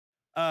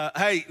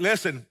Hey,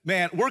 listen,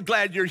 man, we're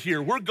glad you're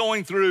here. We're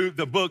going through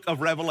the book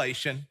of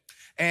Revelation.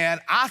 And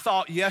I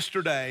thought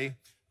yesterday,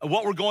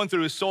 what we're going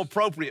through is so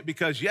appropriate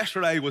because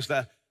yesterday was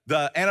the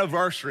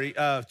anniversary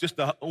of just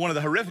one of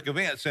the horrific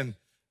events in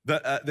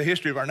the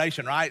history of our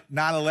nation, right?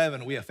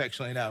 9/11, we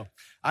affectionately know.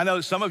 I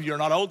know some of you are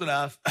not old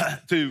enough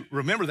to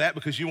remember that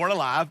because you weren't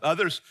alive.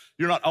 Others,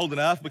 you're not old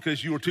enough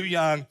because you were too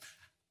young.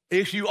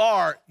 If you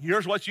are,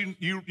 here's what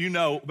you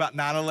know about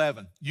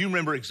 9/11. You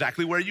remember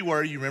exactly where you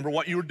were. You remember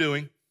what you were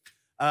doing.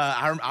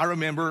 I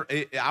remember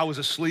I was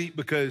asleep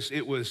because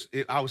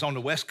I was on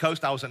the West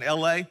Coast. I was in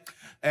LA,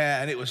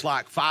 and it was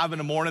like 5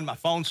 a.m. My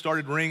phone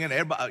started ringing.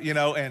 Everybody,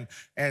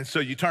 and so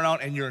you turn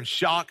on and you're in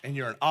shock and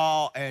you're in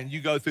awe, and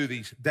you go through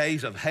these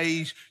days of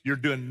haze. You're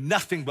doing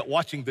nothing but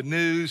watching the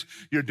news.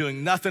 You're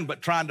doing nothing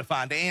but trying to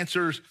find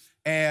answers,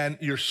 and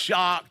you're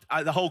shocked.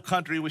 The whole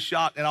country was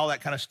shocked and all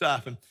that kind of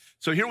stuff. And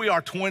so here we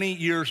are 20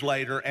 years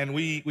later, and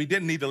we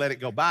didn't need to let it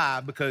go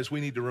by because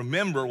we need to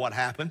remember what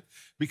happened.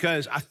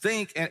 Because I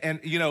think,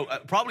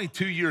 probably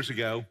 2 years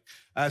ago,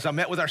 as I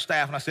met with our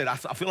staff and I said, I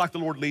feel like the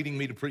Lord leading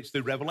me to preach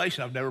through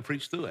Revelation. I've never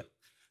preached through it.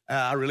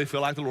 I really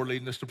feel like the Lord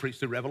leading us to preach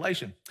through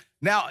Revelation.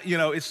 Now,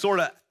 it's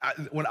sort of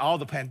when all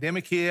the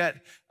pandemic hit,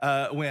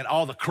 when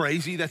all the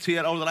crazy that's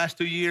hit over the last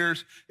 2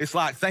 years, it's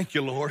like, thank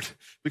you, Lord,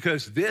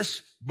 because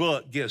this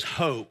book gives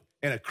hope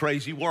in a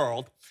crazy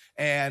world.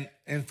 And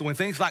when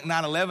things like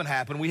 9/11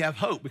 happen, we have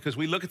hope because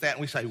we look at that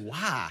and we say,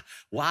 why?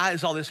 Why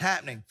is all this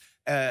happening?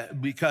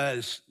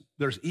 Because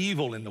there's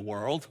evil in the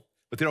world,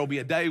 but there will be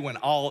a day when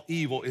all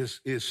evil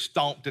is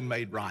stomped and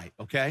made right,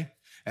 okay?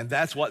 And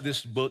that's what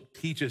this book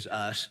teaches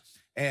us.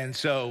 And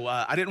so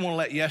I didn't want to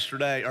let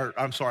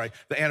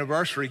the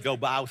anniversary go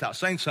by without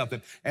saying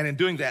something. And in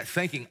doing that,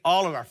 thanking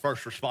all of our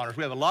first responders.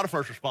 We have a lot of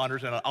first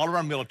responders and all of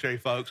our military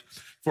folks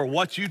for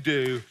what you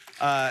do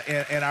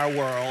in our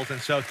world. And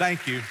so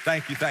thank you.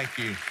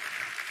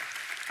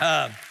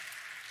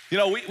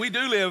 We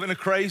do live in a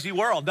crazy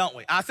world, don't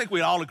we? I think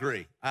we all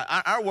agree.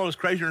 Our world is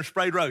crazier than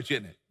sprayed roach,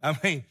 isn't it? I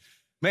mean,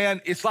 man,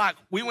 it's like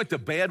we went to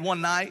bed one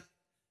night,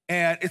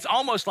 and it's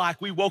almost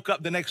like we woke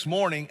up the next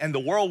morning and the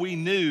world we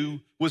knew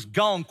was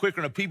gone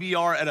quicker than a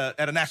PBR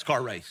at a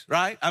NASCAR race,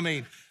 right? I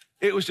mean,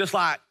 it was just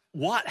like,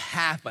 what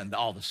happened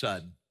all of a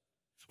sudden?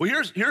 Well,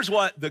 here's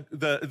what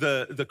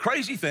the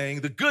crazy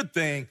thing, the good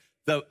thing,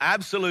 the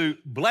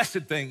absolute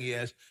blessed thing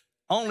is,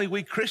 only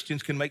we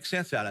Christians can make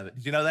sense out of it.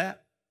 Did you know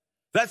that?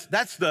 That's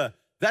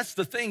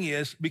the thing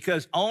is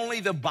because only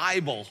the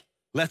Bible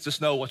lets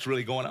us know what's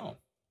really going on.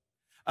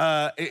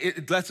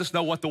 It lets us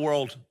know what the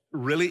world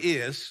really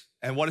is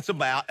and what it's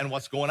about and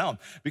what's going on.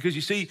 Because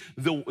you see,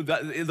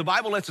 the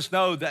Bible lets us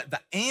know that the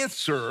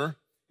answer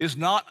is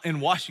not in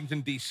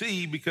Washington,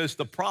 D.C. because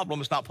the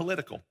problem is not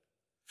political.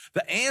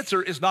 The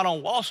answer is not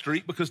on Wall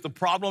Street because the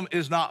problem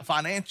is not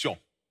financial.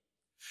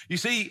 You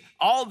see,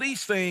 all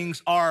these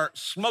things are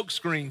smoke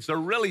screens. They're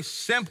really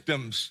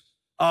symptoms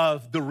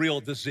of the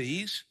real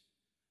disease.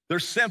 They're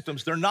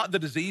symptoms. They're not the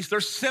disease.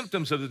 They're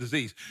symptoms of the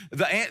disease.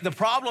 The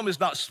problem is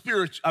not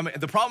spiritual.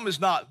 The problem is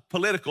not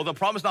political. The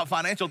problem is not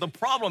financial. The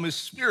problem is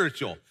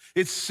spiritual.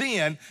 It's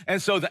sin.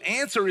 And so the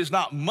answer is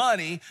not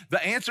money.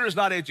 The answer is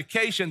not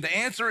education. The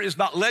answer is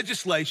not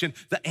legislation.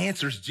 The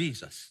answer is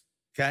Jesus,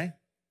 okay?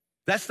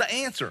 That's the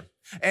answer.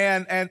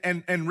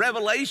 And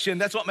Revelation,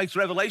 that's what makes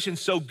Revelation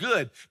so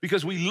good,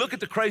 because we look at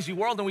the crazy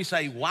world and we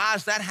say, why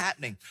is that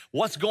happening?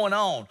 What's going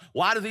on?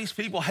 Why do these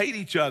people hate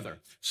each other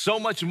so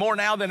much more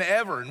now than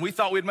ever? And we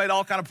thought we'd made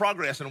all kind of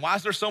progress. And why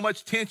is there so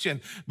much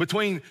tension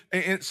between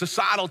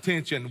societal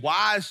tension?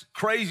 Why is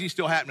crazy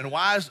still happening?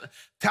 Why is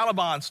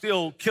Taliban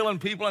still killing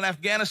people in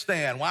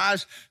Afghanistan? Why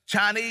is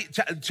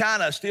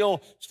China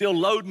still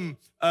loading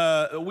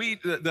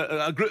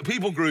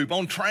people group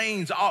on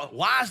trains?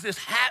 Why is this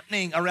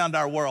happening around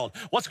our world?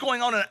 What's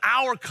going on in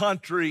our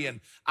country? And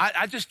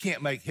I just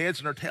can't make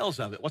heads nor tails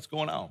of it. What's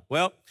going on?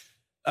 Well,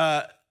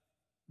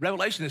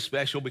 Revelation is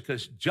special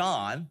because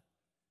John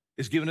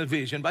is given a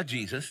vision by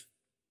Jesus,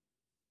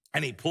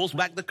 and he pulls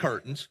back the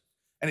curtains,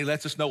 and he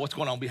lets us know what's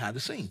going on behind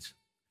the scenes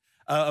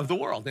of the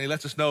world. And he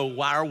lets us know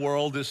why our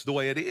world is the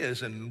way it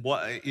is, and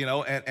what,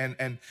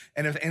 and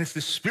it's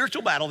this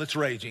spiritual battle that's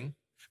raging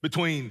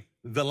between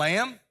the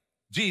Lamb,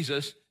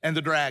 Jesus, and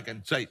the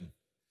dragon, Satan.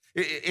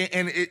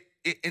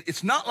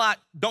 It's not like,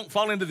 don't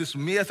fall into this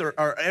myth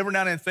or every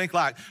now and then think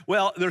like,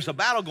 well, there's a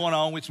battle going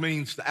on, which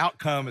means the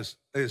outcome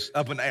is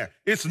up in the air.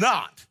 It's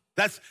not.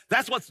 That's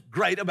what's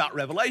great about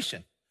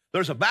Revelation.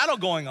 There's a battle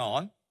going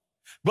on,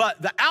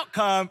 but the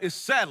outcome is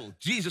settled.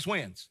 Jesus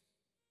wins,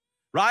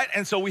 right?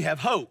 And so we have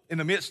hope in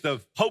the midst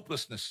of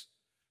hopelessness,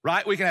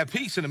 right? We can have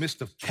peace in the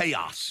midst of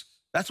chaos.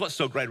 That's what's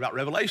so great about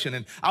Revelation.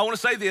 And I want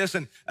to say this,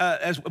 and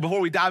before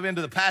we dive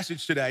into the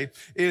passage today,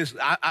 is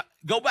I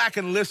go back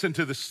and listen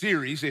to the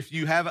series if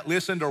you haven't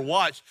listened or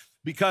watched,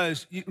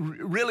 because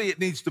really it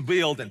needs to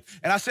build. And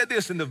I said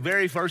this in the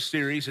very first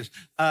series, is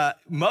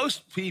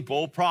most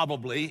people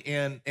probably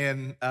in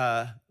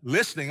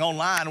listening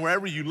online,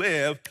 wherever you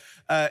live,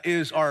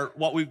 are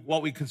what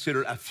we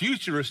consider a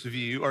futurist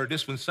view or a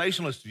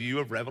dispensationalist view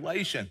of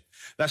Revelation.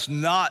 That's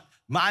not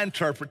my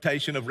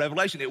interpretation of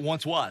Revelation. It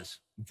once was,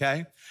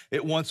 okay?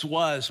 It once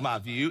was my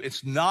view.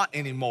 It's not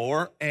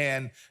anymore.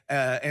 And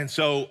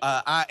so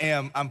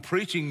I'm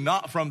preaching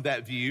not from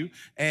that view.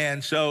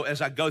 And so as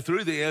I go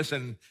through this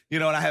and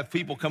I have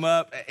people come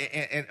up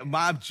and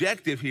my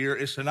objective here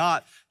is to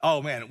not,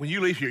 oh man, when you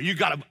leave here,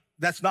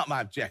 that's not my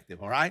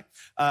objective, all right?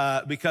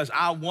 Because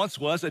I once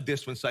was a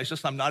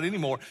dispensationalist. I'm not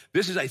anymore.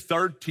 This is a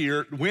third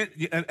tier.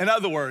 In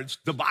other words,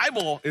 the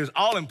Bible is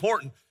all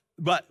important.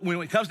 But when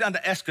it comes down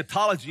to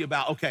eschatology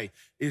about, okay,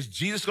 is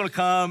Jesus going to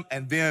come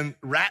and then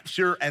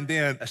rapture and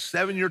then a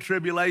 7-year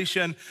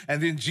tribulation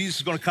and then Jesus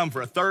is going to come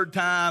for a third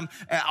time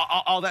and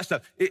all that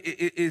stuff.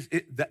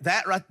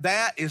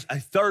 That is a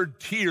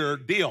third tier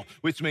deal,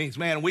 which means,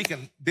 man, we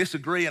can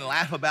disagree and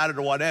laugh about it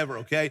or whatever,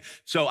 okay?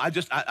 So I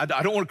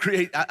don't want to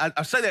create,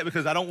 I say that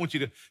because I don't want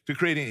you to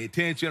create any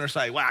tension or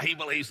say, wow, he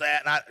believes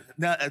that.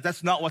 No,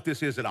 that's not what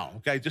this is at all,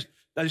 okay?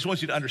 I just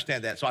want you to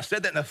understand that. So I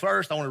said that in the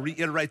first. I want to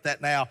reiterate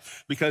that now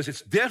because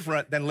it's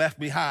different than Left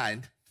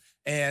Behind.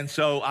 And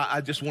so I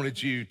just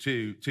wanted you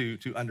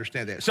to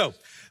understand that. So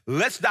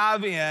let's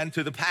dive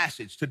into the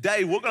passage.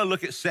 Today, we're going to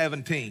look at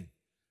 17.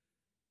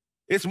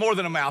 It's more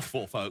than a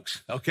mouthful,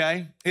 folks,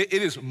 okay? It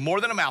is more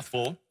than a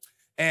mouthful.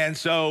 And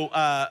so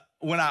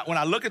when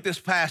I look at this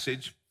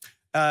passage,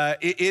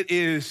 it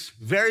is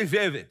very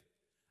vivid.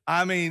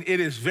 I mean, it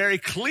is very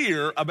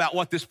clear about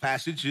what this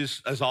passage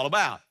is all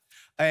about.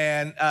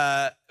 And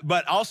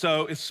but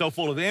also it's so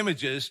full of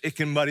images, it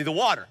can muddy the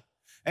water.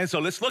 And so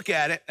let's look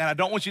at it, and I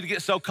don't want you to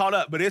get so caught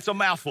up, but it's a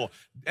mouthful.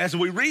 As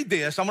we read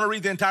this, I'm going to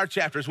read the entire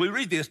chapter. As we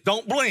read this,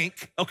 don't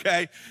blink,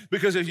 okay?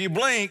 Because if you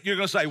blink, you're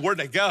going to say, where'd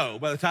they go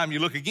by the time you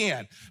look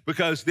again?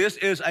 Because this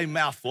is a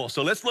mouthful.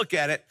 So let's look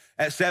at it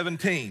at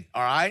 17,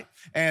 all right?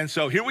 And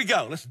so here we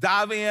go. Let's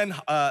dive in.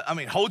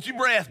 Hold your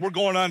breath. We're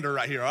going under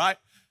right here, all right?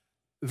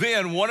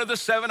 Then one of the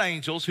 7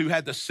 angels who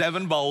had the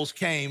 7 bowls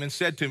came and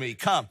said to me,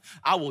 come,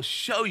 I will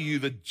show you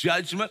the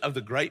judgment of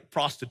the great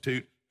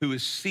prostitute who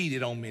is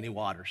seated on many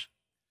waters,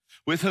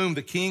 with whom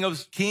the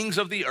kings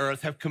of the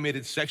earth have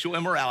committed sexual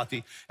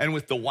immorality, and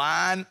with the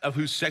wine of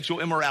whose sexual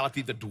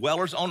immorality the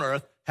dwellers on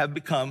earth have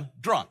become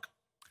drunk.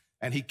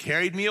 And he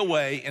carried me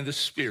away in the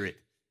spirit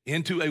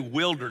into a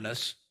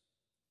wilderness,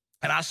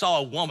 and I saw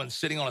a woman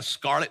sitting on a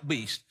scarlet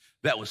beast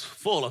that was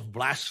full of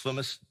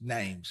blasphemous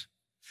names.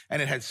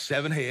 And it had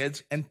 7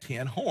 heads and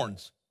 10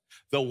 horns.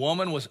 The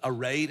woman was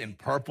arrayed in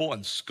purple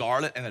and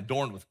scarlet and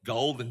adorned with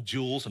gold and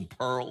jewels and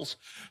pearls,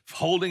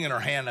 holding in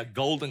her hand a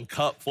golden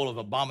cup full of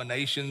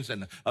abominations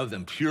and of the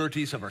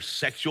impurities of her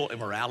sexual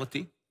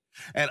immorality.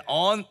 And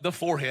on the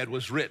forehead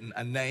was written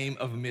a name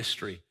of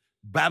mystery,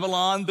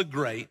 Babylon the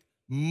Great,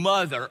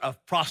 mother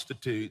of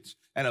prostitutes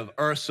and of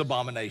earth's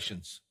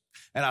abominations.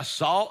 And I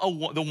saw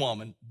the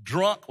woman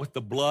drunk with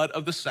the blood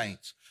of the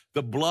saints,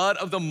 the blood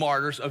of the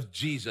martyrs of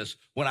Jesus.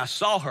 When I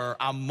saw her,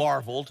 I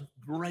marveled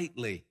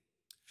greatly.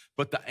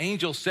 But the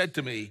angel said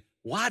to me,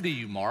 why do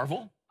you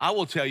marvel? I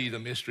will tell you the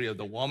mystery of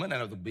the woman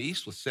and of the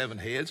beast with 7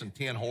 heads and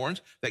 10 horns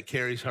that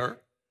carries her.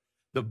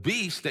 The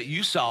beast that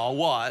you saw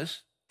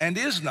was and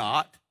is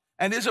not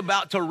and is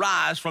about to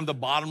rise from the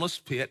bottomless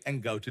pit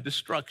and go to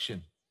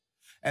destruction.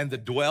 And the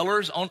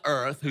dwellers on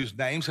earth, whose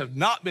names have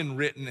not been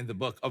written in the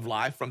book of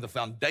life from the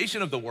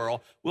foundation of the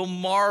world, will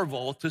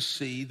marvel to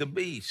see the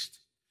beast,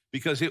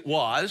 because it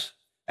was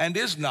and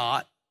is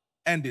not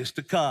and is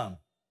to come.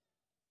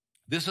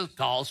 This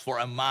calls for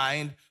a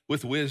mind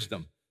with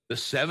wisdom. The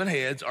 7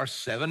 heads are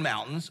 7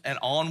 mountains, and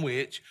on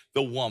which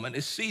the woman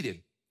is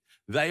seated.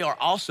 They are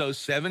also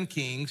 7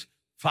 kings,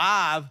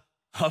 5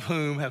 of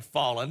whom have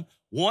fallen.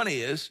 One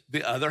is,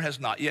 the other has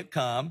not yet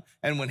come,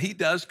 and when he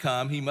does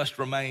come, he must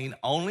remain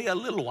only a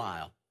little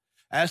while.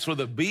 As for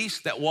the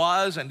beast that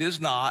was and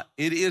is not,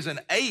 it is an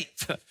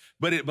 8th,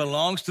 but it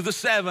belongs to the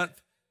 7th.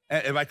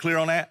 Am I clear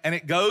on that? And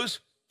it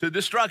goes to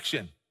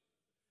destruction.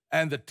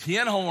 And the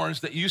 10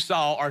 horns that you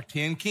saw are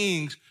 10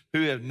 kings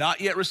who have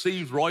not yet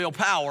received royal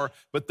power,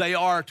 but they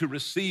are to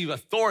receive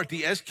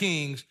authority as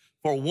kings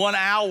for 1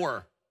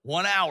 hour.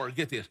 1 hour,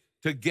 get this,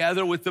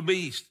 together with the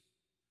beast.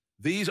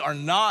 These are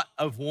not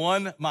of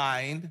one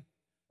mind.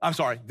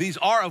 These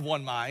are of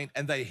one mind,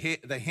 and they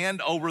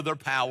hand over their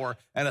power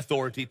and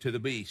authority to the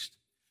beast.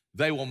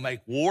 They will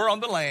make war on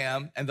the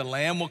Lamb, and the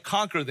Lamb will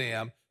conquer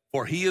them.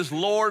 For he is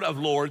Lord of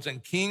lords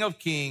and King of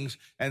kings,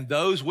 and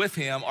those with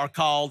him are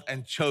called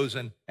and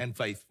chosen and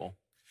faithful.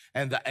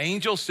 And the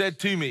angel said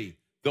to me,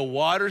 the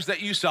waters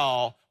that you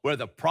saw where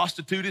the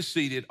prostitute is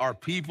seated are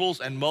peoples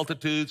and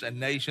multitudes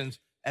and nations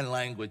and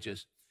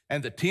languages.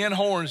 And the 10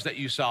 horns that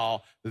you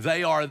saw,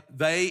 they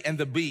and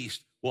the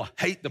beast will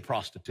hate the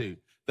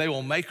prostitute. They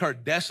will make her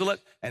desolate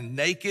and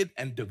naked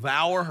and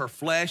devour her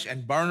flesh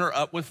and burn her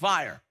up with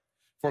fire.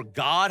 For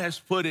God has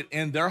put it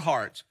in their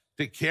hearts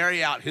to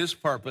carry out his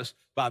purpose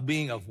by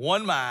being of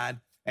one mind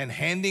and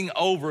handing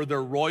over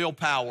their royal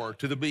power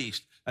to the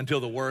beast until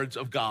the words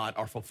of God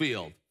are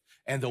fulfilled.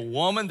 And the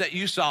woman that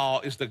you saw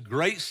is the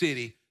great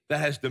city that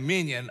has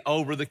dominion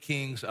over the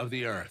kings of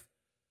the earth.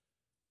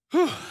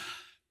 Whew.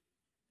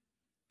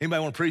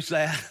 Anybody want to preach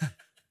that?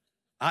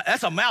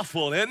 That's a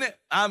mouthful, isn't it?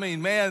 I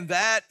mean, man,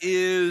 that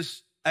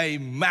is a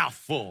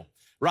mouthful,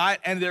 right?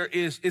 And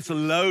it's a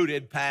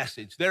loaded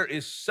passage. There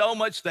is so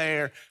much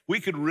there. We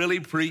could really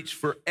preach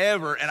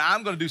forever, and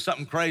I'm going to do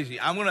something crazy.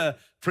 I'm going to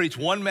preach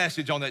one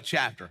message on that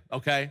chapter,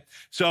 okay?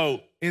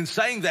 So in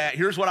saying that,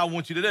 here's what I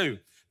want you to do.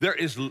 There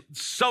is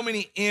so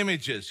many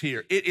images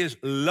here. It is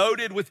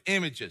loaded with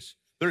images.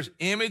 There's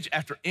image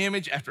after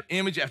image after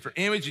image after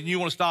image, and you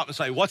want to stop and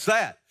say, what's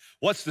that?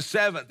 What's the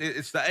seventh?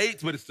 It's the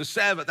eighth, but it's the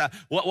seventh.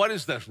 What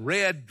is the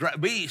red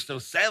beast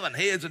of 7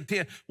 heads and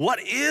 10? What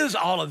is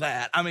all of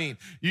that? I mean,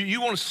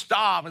 you want to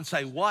stop and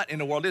say, what in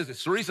the world is it?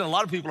 It's the reason a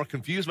lot of people are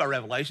confused by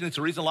Revelation. It's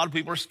the reason a lot of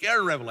people are scared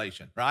of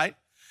Revelation, right?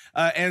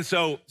 And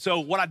so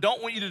what I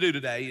don't want you to do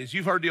today is,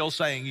 you've heard the old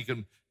saying, you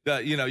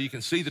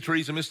can see the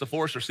trees and miss the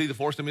forest, or see the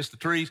forest and miss the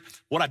trees.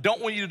 What I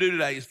don't want you to do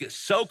today is get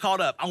so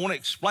caught up. I want to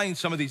explain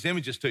some of these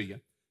images to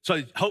you, so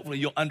hopefully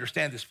you'll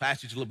understand this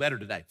passage a little better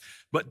today.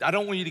 But I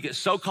don't want you to get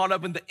so caught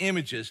up in the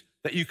images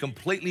that you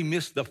completely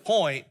miss the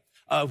point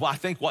of, I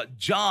think, what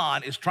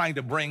John is trying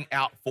to bring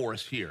out for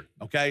us here,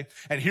 okay?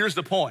 And here's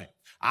the point.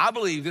 I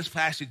believe this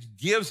passage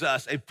gives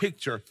us a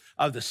picture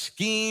of the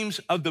schemes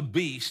of the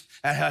beast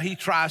and how he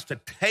tries to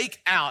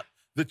take out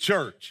the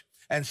church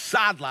and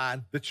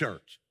sideline the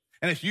church.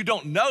 And if you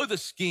don't know the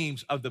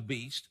schemes of the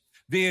beast,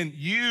 then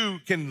you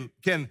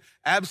can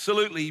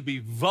absolutely be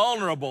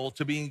vulnerable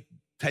to being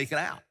taken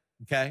out,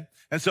 okay?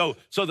 And so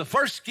the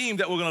first scheme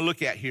that we're going to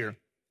look at here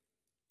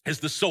is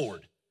the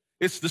sword.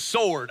 It's the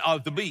sword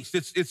of the beast.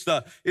 It's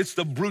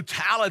the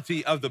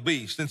brutality of the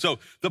beast. And so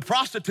the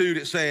prostitute,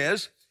 it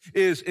says,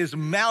 is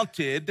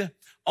mounted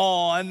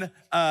on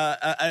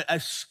a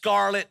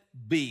scarlet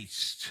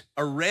beast,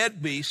 a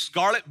red beast,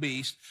 scarlet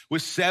beast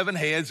with 7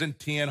 heads and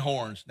 10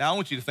 horns. Now I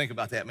want you to think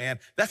about that, man.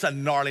 That's a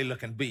gnarly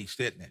looking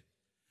beast, isn't it?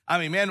 I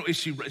mean, man,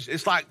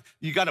 it's like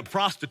you got a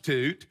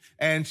prostitute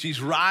and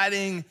she's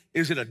riding.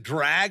 Is it a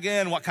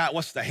dragon?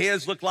 What's the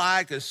heads look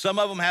like? Does some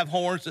of them have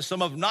horns? Does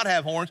some of them not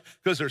have horns?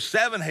 Because there's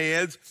 7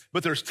 heads,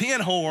 but there's 10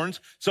 horns.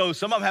 So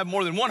some of them have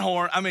more than 1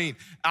 horn. I mean,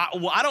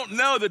 I don't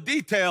know the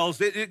details.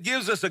 It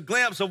gives us a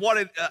glimpse of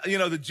what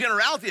the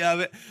generality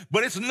of it,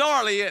 but it's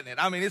gnarly, isn't it?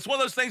 I mean, it's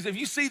one of those things, if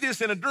you see this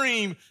in a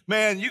dream,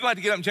 man, you're going to have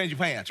to get up and change your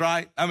pants,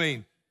 right? I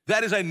mean,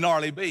 that is a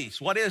gnarly beast.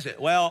 What is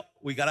it? Well,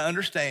 we got to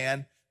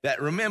understand that,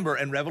 remember,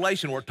 in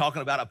Revelation, we're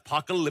talking about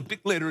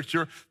apocalyptic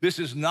literature. This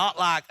is not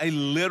like a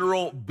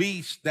literal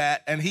beast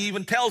and he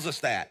even tells us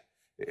that.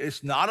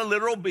 It's not a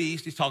literal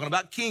beast. He's talking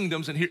about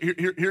kingdoms, and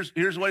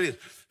here's what it is.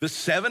 The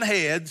 7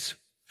 heads,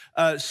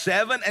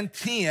 7 and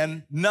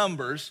 10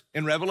 numbers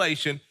in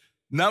Revelation,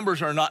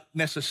 numbers are not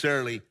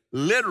necessarily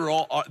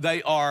literal.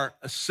 They are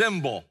a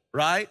symbol,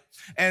 right?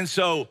 And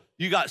so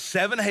you got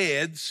 7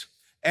 heads,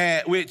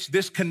 which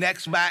this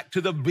connects back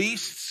to the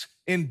beasts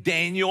in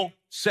Daniel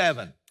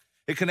 7.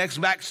 It connects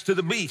back to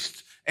the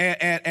beast.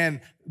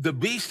 And the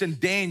beast and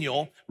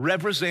Daniel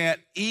represent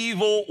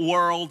evil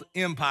world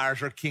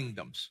empires or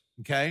kingdoms,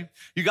 okay?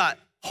 You got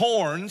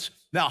horns.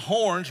 Now,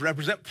 horns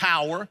represent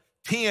power.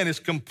 10 is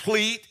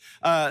complete.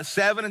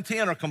 7 and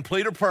 10 are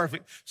complete or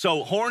perfect.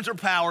 So horns are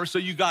power, so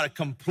you got a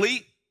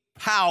complete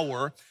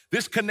power.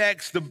 This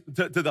connects to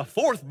the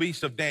 4th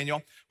beast of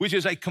Daniel, which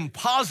is a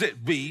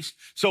composite beast.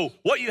 So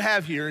what you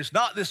have here is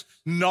not this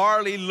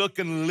gnarly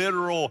looking,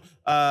 literal,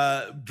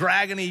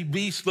 dragony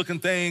beast looking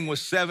thing with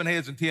 7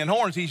 heads and 10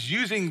 horns. He's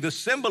using the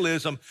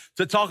symbolism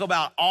to talk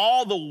about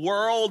all the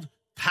world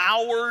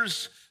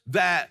powers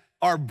that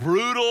are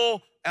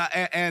brutal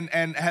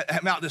and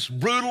mount this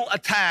brutal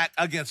attack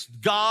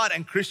against God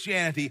and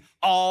Christianity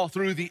all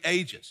through the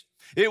ages.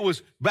 It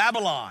was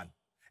Babylon.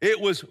 It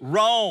was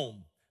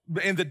Rome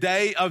in the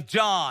day of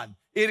John.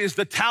 It is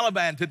the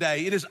Taliban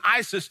today. It is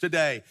ISIS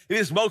today. It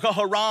is Boko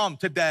Haram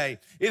today.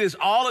 It is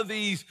all of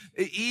these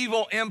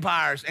evil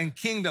empires and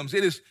kingdoms.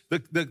 It is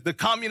the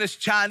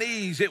communist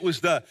Chinese. It was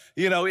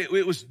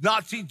it was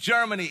Nazi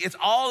Germany. It's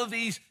all of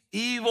these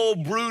evil,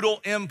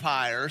 brutal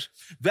empires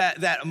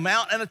that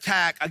mount an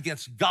attack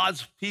against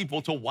God's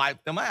people to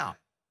wipe them out.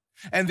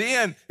 And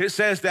then it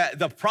says that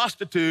the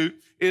prostitute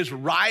is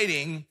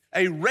riding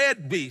a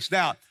red beast.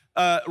 Now,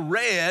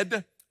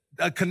 red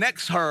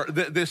connects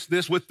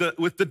this with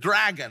the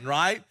dragon,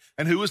 right?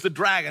 And who was the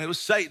dragon? It was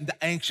Satan, the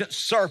ancient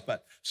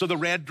serpent. So the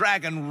red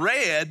dragon,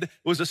 red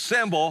was a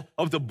symbol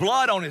of the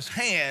blood on his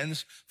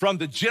hands from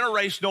the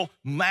generational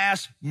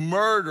mass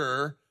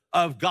murder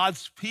of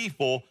God's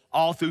people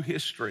all through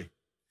history.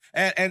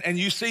 And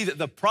you see that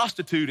the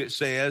prostitute, it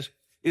says,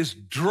 is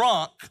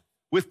drunk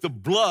with the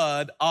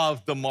blood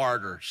of the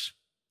martyrs.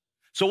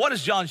 So what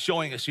is John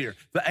showing us here?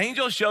 The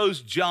angel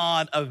shows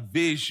John a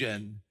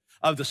vision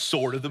of the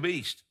sword of the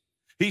beast.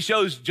 He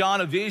shows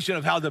John a vision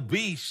of how the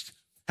beast,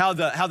 how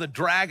the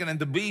dragon and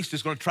the beast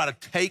is going to try to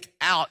take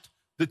out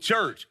the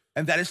church,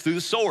 and that is through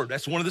the sword.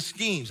 That's one of the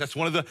schemes. That's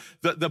one of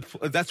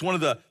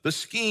the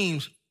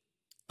schemes.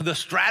 The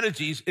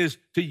strategies is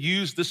to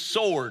use the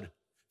sword.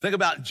 Think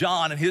about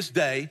John in his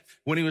day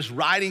when he was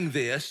writing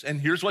this,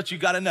 and here's what you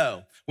got to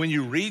know. When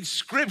you read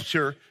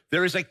Scripture,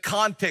 there is a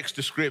context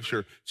to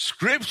Scripture.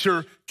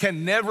 Scripture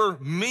can never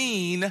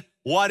mean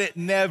what it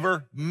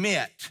never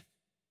meant.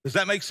 Does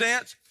that make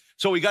sense?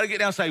 So we got to get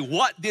down and say,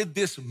 what did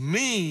this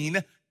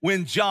mean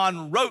when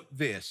John wrote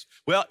this?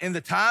 Well, in the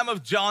time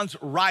of John's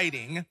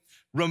writing,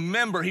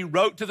 remember, he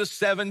wrote to the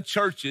 7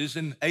 churches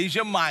in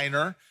Asia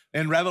Minor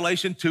in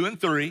Revelation 2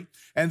 and 3,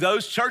 and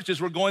those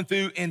churches were going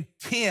through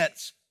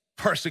intense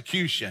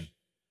persecution.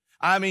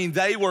 I mean,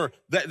 they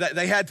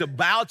had to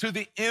bow to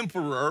the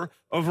emperor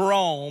of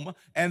Rome,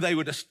 and they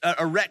would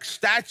erect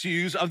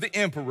statues of the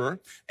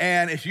emperor.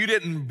 And if you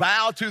didn't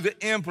bow to the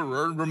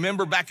emperor,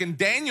 remember back in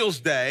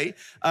Daniel's day,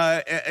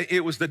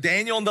 it was the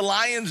Daniel in the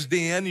lion's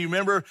den. You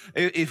remember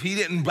if he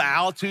didn't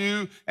bow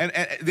to, and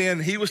then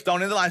he was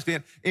thrown in the lion's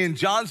den. In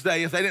John's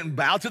day, if they didn't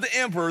bow to the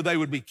emperor, they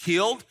would be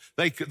killed.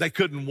 They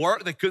couldn't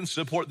work. They couldn't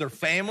support their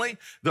family.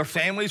 Their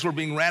families were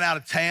being ran out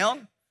of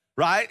town,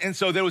 right? And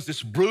so there was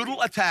this brutal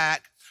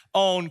attack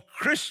on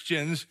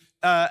Christians,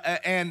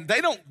 and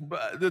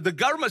the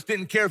governments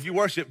didn't care if you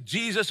worshiped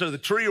Jesus or the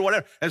tree or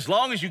whatever, as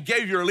long as you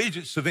gave your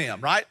allegiance to them,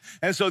 right?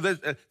 And so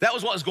that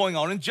was what was going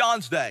on in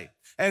John's day.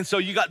 And so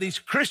you got these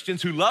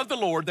Christians who love the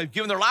Lord, they've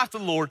given their life to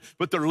the Lord,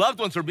 but their loved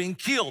ones are being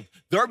killed.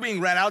 They're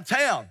being ran out of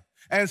town.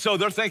 And so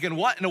they're thinking,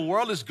 what in the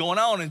world is going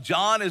on? And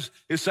John is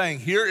saying,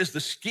 here is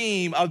the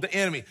scheme of the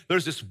enemy.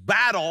 There's this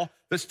battle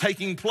that's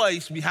taking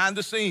place behind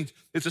the scenes.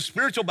 It's a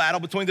spiritual battle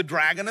between the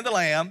dragon and the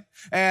lamb.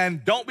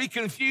 And don't be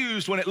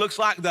confused when it looks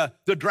like the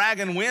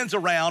dragon wins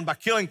around by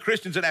killing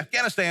Christians in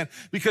Afghanistan,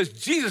 because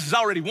Jesus has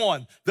already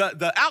won.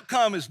 The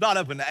outcome is not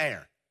up in the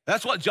air.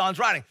 That's what John's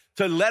writing,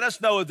 to let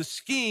us know of the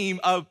scheme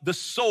of the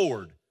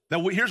sword.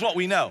 Now, here's what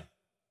we know.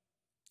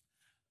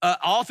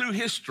 All through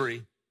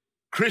history,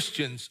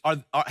 Christians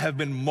have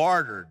been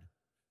martyred,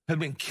 have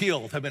been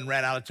killed, have been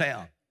ran out of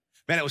town.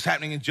 Man, it was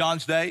happening in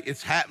John's day.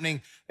 It's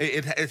happening.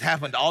 It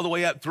happened all the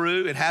way up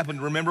through. It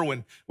happened, remember,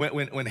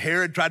 when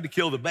Herod tried to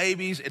kill the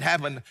babies. It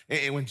happened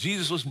when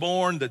Jesus was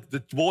born,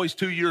 the boys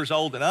 2 years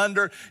old and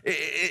under.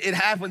 It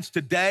happens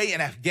today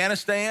in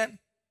Afghanistan.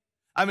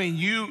 I mean,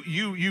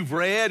 you've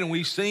read and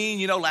we've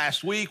seen,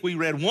 last week we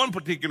read one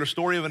particular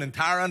story of an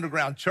entire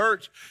underground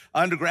church,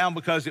 underground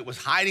because it was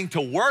hiding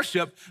to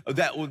worship,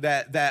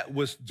 that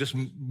was just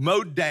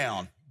mowed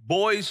down.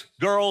 Boys,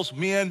 girls,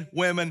 men,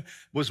 women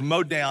was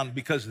mowed down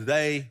because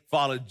they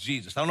followed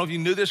Jesus. I don't know if you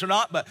knew this or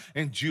not, but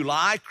in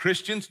July,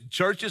 Christians,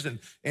 churches in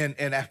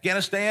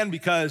Afghanistan,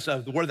 because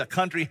of where the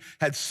country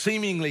had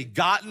seemingly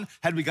gotten,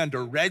 had begun to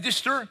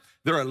register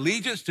their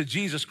allegiance to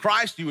Jesus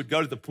Christ. You would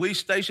go to the police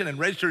station and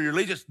register your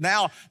allegiance.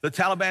 Now the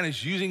Taliban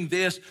is using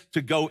this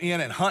to go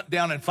in and hunt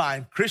down and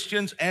find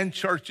Christians and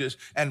churches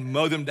and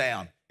mow them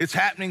down. It's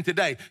happening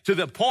today, to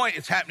the point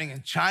it's happening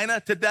in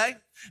China today.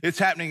 It's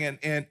happening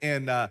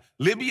in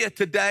Libya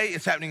today.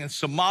 It's happening in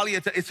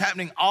Somalia. It's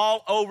happening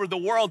all over the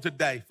world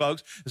today,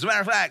 folks. As a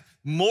matter of fact,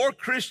 more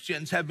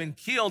Christians have been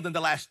killed in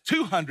the last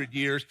 200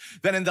 years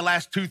than in the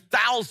last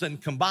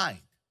 2,000 combined.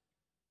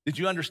 Did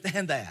you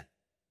understand that?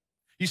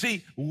 You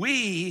see,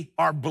 we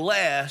are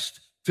blessed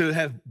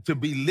to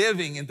be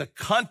living in the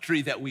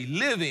country that we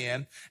live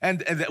in,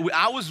 and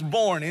I was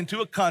born into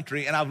a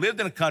country, and I've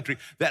lived in a country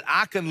that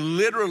I can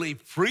literally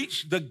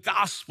preach the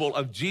gospel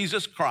of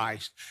Jesus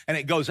Christ, and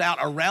it goes out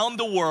around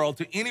the world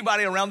to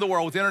anybody around the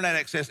world with internet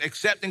access,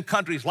 except in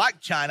countries like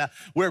China,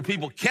 where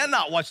people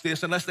cannot watch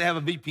this unless they have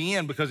a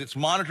VPN because it's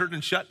monitored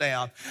and shut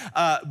down.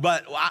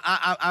 But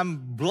I'm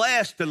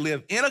blessed to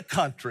live in a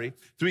country,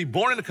 to be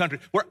born in a country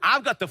where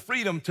I've got the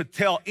freedom to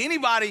tell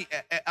anybody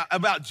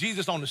about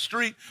Jesus on the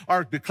street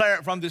or declare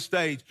it from this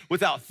stage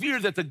without fear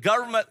that the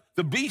government,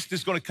 the beast,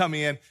 is going to come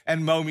in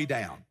and mow me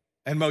down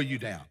and mow you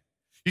down.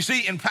 You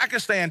see, in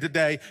Pakistan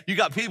today, you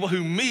got people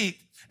who meet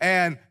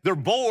and they're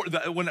bored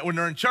when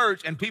they're in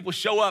church, and people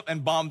show up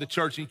and bomb the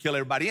church and kill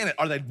everybody in it,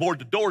 or they board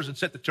the doors and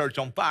set the church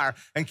on fire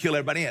and kill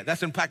everybody in it.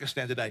 That's in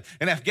Pakistan today.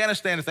 In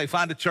Afghanistan, if they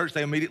find a church,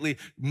 they immediately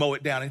mow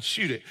it down and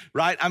shoot it,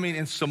 right? I mean,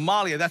 in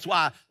Somalia, that's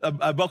why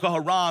Boko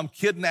Haram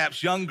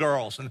kidnaps young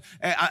girls, and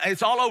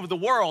it's all over the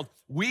world.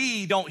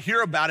 We don't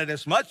hear about it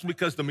as much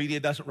because the media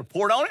doesn't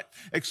report on it,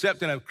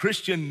 except in a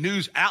Christian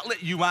news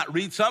outlet. You might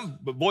read some,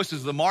 but Voices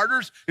of the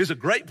Martyrs is a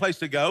great place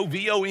to go.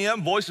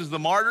 VOM, Voices of the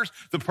Martyrs,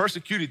 the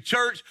persecuted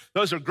church.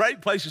 Those are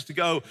great places to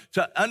go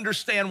to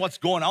understand what's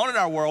going on in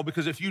our world,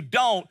 because if you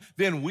don't,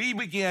 then we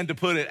begin to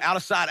put it out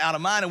of sight, out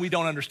of mind, and we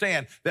don't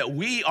understand that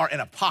we are in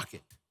a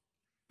pocket.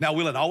 Now,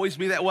 will it always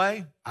be that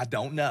way? I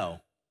don't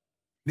know.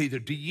 Neither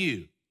do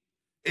you.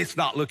 It's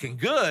not looking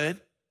good.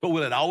 But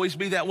will it always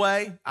be that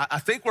way? I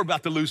think we're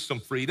about to lose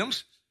some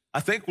freedoms. I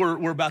think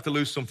we're about to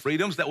lose some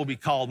freedoms that will be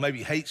called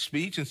maybe hate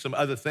speech and some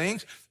other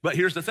things. But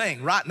here's the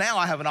thing. Right now,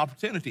 I have an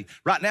opportunity.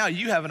 Right now,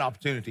 you have an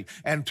opportunity.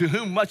 And to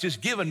whom much is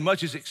given,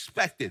 much is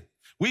expected.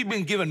 We've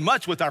been given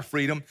much with our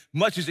freedom,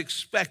 much is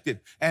expected.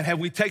 And have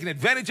we taken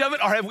advantage of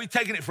it, or have we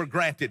taken it for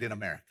granted in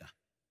America?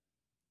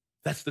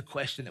 That's the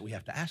question that we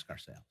have to ask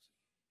ourselves.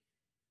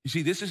 You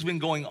see, this has been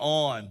going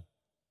on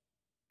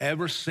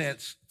ever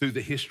since through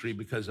the history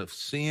because of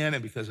sin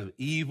and because of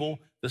evil,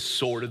 the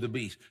sword of the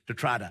beast, to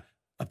try to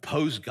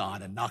oppose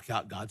God and knock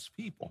out God's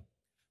people.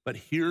 But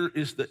here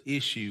is the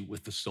issue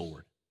with the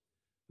sword.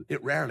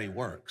 It rarely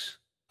works.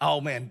 Oh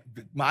man,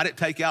 might it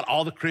take out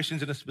all the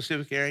Christians in a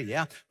specific area?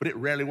 Yeah, but it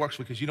rarely works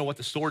because you know what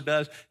the sword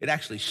does? It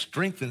actually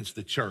strengthens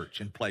the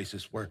church in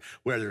places where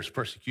there's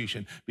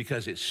persecution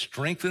because it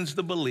strengthens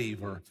the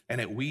believer and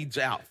it weeds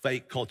out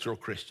fake cultural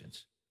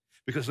Christians.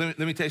 Because let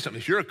me tell you something,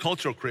 if you're a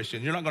cultural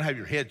Christian, you're not gonna have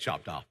your head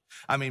chopped off.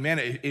 I mean, man,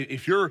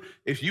 if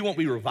you won't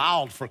be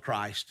reviled for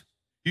Christ,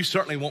 you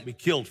certainly won't be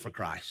killed for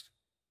Christ.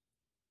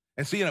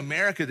 And see, in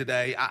America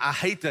today, I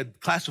hate to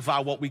classify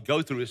what we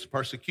go through as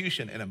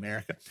persecution in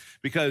America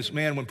because,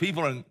 man, when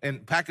people in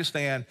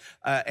Pakistan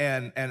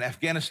and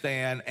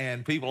Afghanistan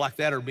and people like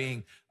that are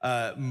being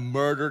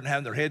murdered and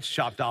having their heads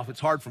chopped off,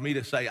 it's hard for me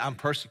to say I'm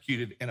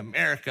persecuted in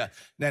America.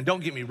 Now,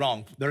 don't get me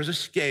wrong. There's a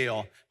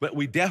scale, but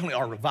we definitely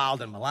are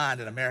reviled and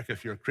maligned in America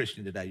if you're a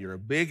Christian today. You're a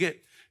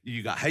bigot.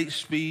 You got hate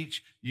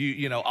speech,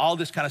 you know, all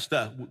this kind of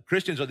stuff.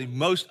 Christians are the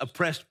most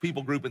oppressed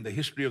people group in the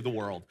history of the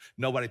world.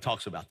 Nobody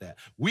talks about that.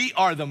 We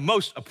are the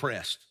most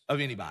oppressed of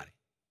anybody,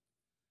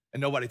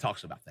 and nobody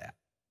talks about that,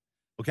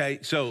 okay?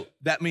 So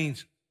that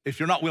means if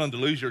you're not willing to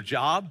lose your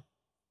job,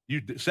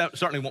 you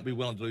certainly won't be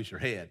willing to lose your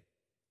head.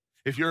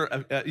 If you're,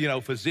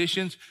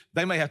 physicians,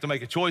 they may have to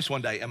make a choice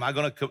one day. Am I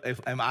going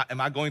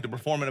to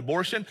perform an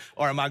abortion,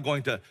 or am I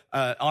going to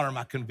honor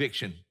my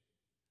conviction?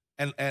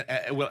 And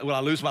will I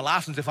lose my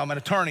license if I'm an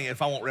attorney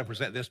if I won't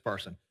represent this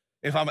person?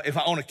 If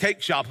I own a cake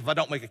shop, if I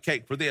don't make a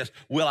cake for this,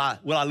 will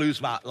I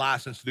lose my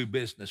license to do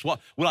business? What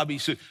will I be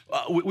sued?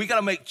 We got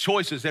to make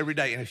choices every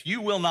day. And if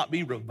you will not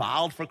be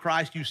reviled for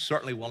Christ, you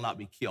certainly will not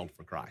be killed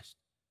for Christ.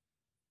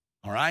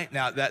 All right.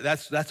 Now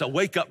that's a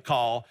wake up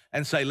call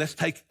and say let's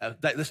take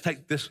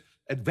this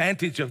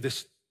advantage of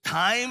this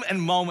time and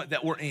moment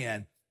that we're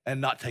in and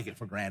not take it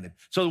for granted.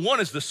 So one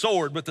is the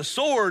sword, but the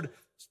sword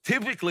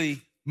typically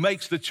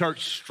makes the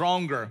church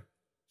stronger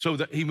so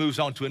that he moves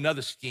on to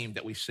another scheme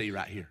that we see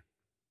right here.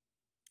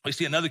 We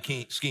see another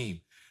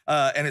scheme,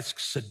 and it's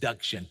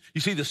seduction.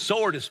 You see, the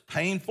sword is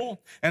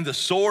painful, and the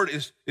sword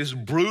is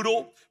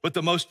brutal, but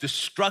the most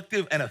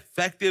destructive and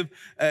effective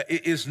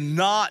is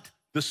not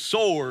the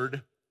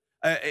sword.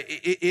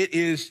 It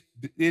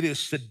is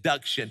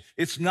seduction.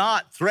 It's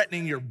not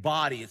threatening your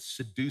body. It's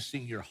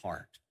seducing your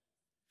heart.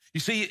 You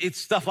see, it's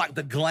stuff like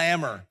the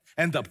glamour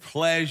and the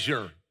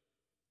pleasure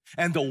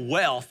and the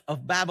wealth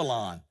of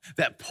Babylon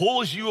that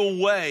pulls you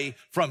away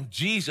from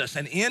Jesus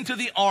and into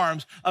the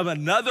arms of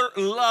another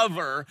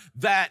lover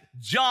that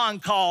John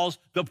calls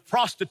the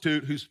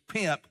prostitute whose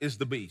pimp is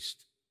the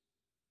beast.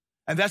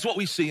 And that's what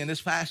we see in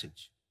this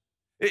passage.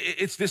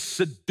 It's this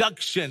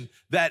seduction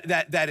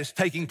that is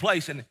taking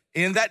place. And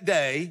in that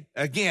day,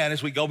 again,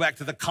 as we go back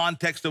to the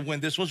context of when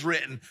this was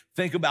written,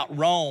 think about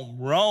Rome.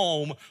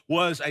 Rome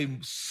was a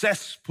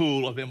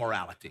cesspool of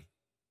immorality.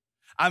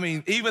 I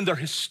mean, even their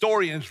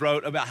historians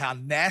wrote about how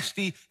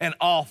nasty and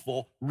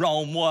awful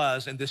Rome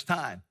was in this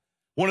time.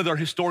 One of their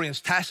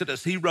historians,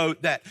 Tacitus, he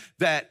wrote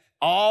that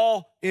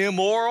all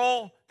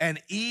immoral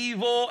and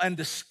evil and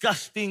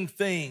disgusting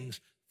things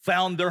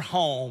found their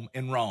home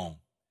in Rome.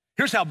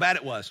 Here's how bad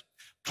it was.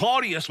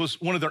 Claudius was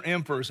one of their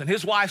emperors, and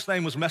his wife's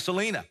name was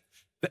Messalina.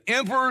 The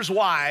emperor's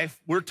wife,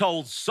 we're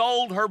told,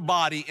 sold her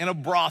body in a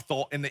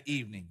brothel in the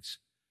evenings.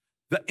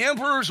 The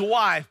emperor's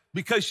wife,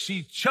 because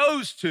she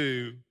chose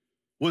to,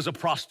 was a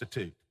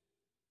prostitute.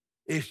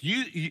 If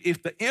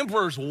the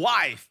emperor's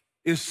wife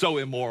is so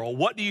immoral,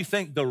 what do you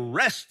think the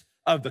rest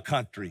of the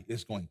country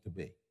is going to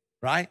be,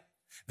 right?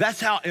 That's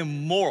how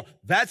immoral.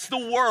 That's the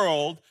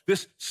world,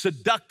 this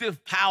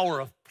seductive power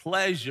of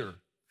pleasure,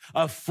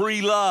 of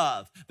free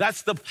love.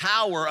 That's the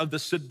power of the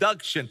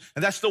seduction,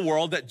 and that's the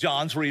world that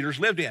John's readers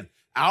lived in.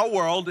 Our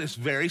world is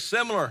very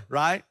similar,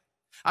 right?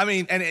 I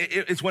mean, and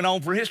it's went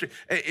on for history.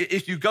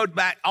 If you go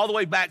back all the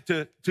way back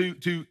to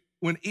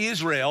when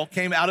Israel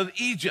came out of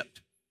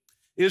Egypt.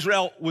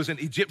 Israel was in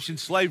Egyptian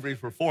slavery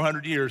for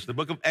 400 years. The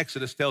book of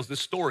Exodus tells this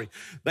story.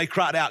 They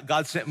cried out.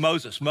 God sent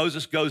Moses.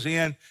 Moses goes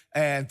in,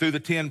 and through the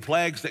 10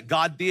 plagues that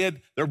God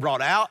did, they're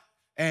brought out.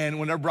 And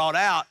when they're brought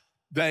out,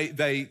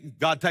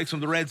 God takes them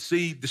to the Red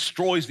Sea,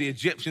 destroys the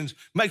Egyptians,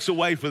 makes a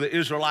way for the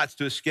Israelites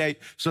to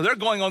escape. So they're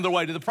going on their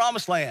way to the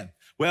promised land.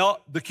 Well,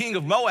 the king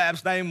of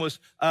Moab's name was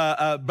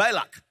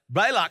Balak.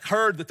 Balak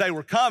heard that they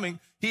were coming.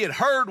 He had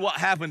heard what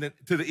happened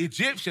to the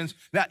Egyptians.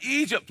 Now,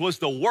 Egypt was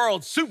the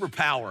world's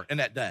superpower in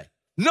that day.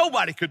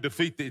 Nobody could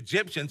defeat the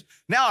Egyptians.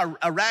 Now,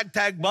 a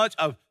ragtag bunch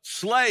of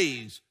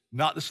slaves,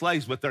 not the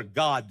slaves, but their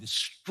God,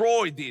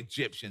 destroyed the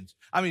Egyptians.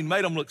 I mean,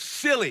 made them look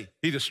silly.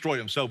 He destroyed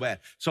them so bad.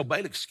 So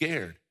Balak's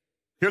scared.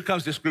 Here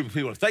comes this group of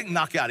people. If they can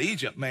knock out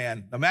Egypt,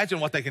 man,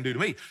 imagine what they can do to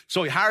me.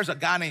 So he hires a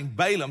guy named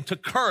Balaam to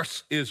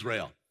curse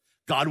Israel.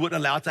 God wouldn't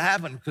allow it to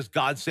happen because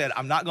God said,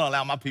 I'm not going to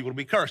allow my people to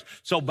be cursed.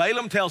 So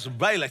Balaam tells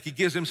Balak, he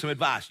gives him some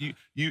advice.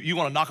 You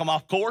want to knock them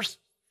off course?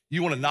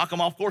 You want to knock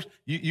them off course?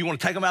 You want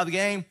to take them out of the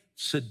game?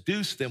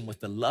 Seduce them with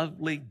the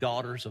lovely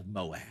daughters of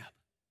Moab.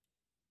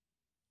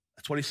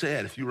 That's what he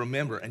said, if you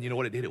remember. And you know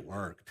what it did? It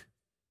worked.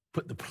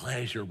 Put the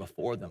pleasure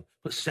before them.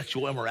 Put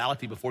sexual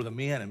immorality before the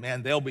men. And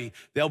man, they'll be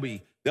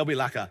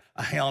like a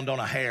hound on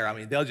a hare. I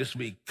mean, they'll just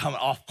be coming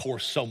off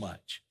course so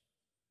much.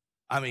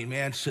 I mean,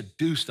 man,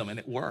 seduce them, and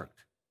it worked.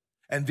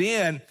 And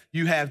then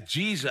you have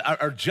Jesus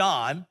or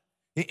John,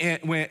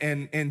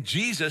 and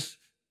Jesus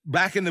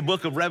back in the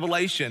book of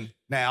Revelation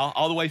now,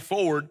 all the way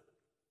forward,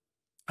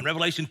 in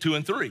Revelation 2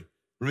 and 3.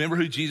 Remember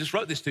who Jesus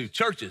wrote this to?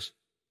 Churches.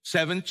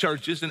 7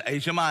 churches in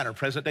Asia Minor,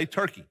 present-day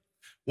Turkey.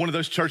 One of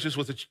those churches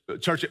was the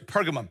church at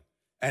Pergamum.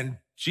 And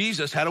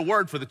Jesus had a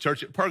word for the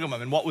church at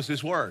Pergamum. And what was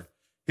his word?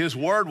 His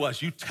word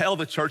was, you tell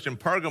the church in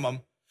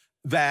Pergamum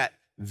that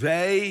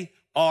they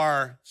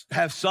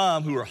have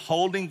some who are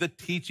holding the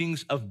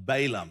teachings of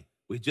Balaam.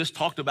 We just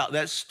talked about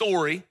that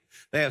story.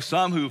 They have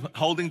some who are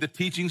holding the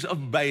teachings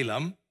of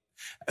Balaam,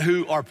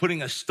 who are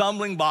putting a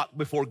stumbling block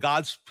before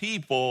God's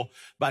people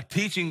by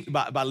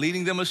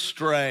leading them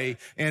astray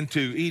into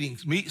eating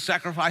meat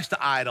sacrificed to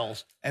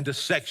idols and to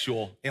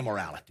sexual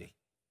immorality.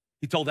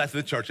 He told that to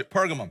the church at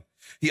Pergamum.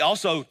 He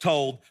also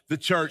told the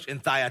church in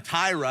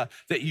Thyatira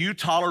that you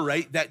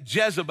tolerate that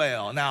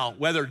Jezebel. Now,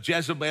 whether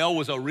Jezebel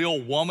was a real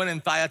woman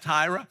in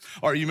Thyatira,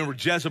 or you remember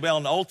Jezebel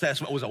in the Old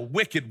Testament was a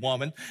wicked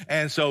woman.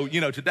 And so,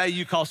 today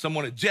you call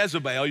someone a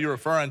Jezebel, you're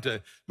referring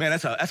to, man,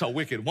 that's a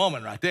wicked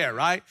woman right there,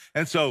 right?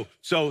 And so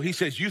he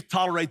says, you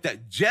tolerate that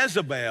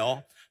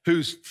Jezebel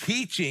who's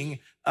teaching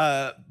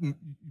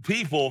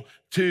people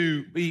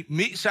to eat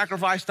meat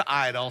sacrificed to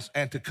idols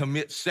and to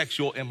commit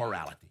sexual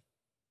immorality.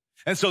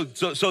 And so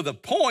the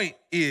point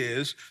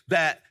is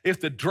that if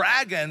the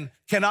dragon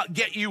cannot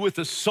get you with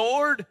a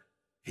sword,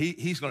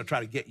 he's going to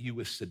try to get you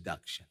with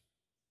seduction.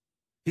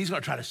 He's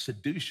going to try to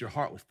seduce your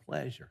heart with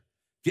pleasure,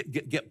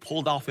 get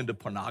pulled off into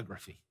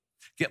pornography,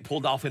 get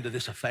pulled off into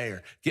this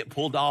affair, get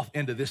pulled off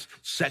into this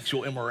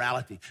sexual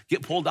immorality,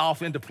 get pulled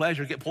off into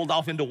pleasure, get pulled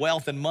off into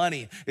wealth and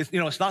money.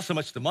 It's not so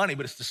much the money,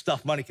 but it's the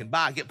stuff money can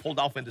buy. Get pulled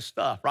off into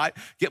stuff, right?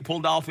 Get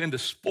pulled off into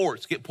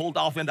sports, get pulled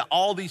off into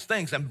all these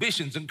things,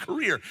 ambitions and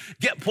career.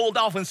 Get pulled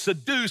off and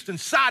seduced and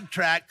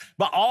sidetracked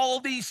by all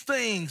these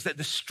things that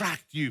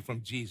distract you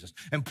from Jesus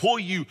and pull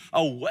you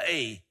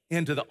away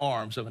into the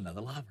arms of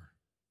another lover,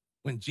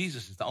 when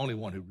Jesus is the only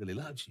one who really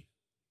loves you.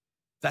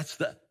 That's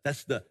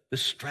the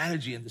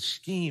strategy and the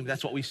scheme.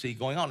 That's what we see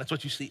going on. That's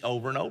what you see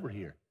over and over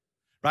here,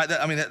 right?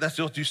 That's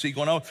what you see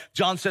going on.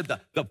 John said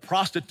the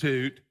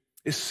prostitute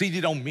is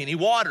seated on many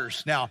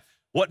waters. Now,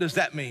 what does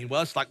that mean?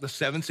 Well, it's like the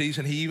 7 seas,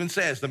 and he even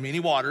says the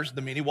many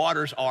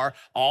waters are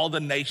all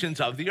the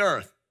nations of the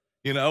earth.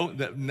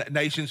 The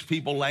nations,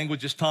 people,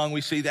 languages, tongue.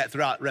 We see that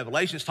throughout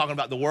Revelation. It's talking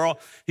about the world.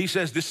 He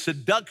says this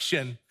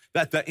seduction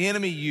that the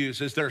enemy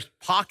uses, there's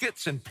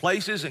pockets and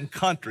places and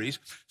countries,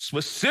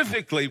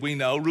 specifically we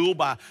know, ruled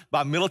by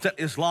militant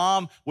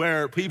Islam,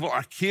 where people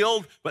are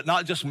killed, but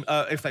not just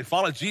if they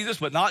follow Jesus,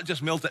 but not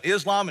just militant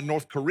Islam in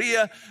North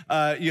Korea,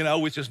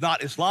 which is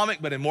not Islamic,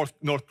 but in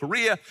North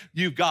Korea.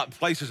 You've got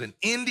places in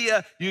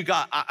India, you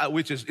got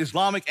which is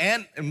Islamic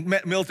and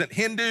militant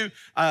Hindu,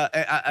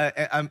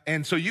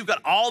 and so you've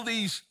got all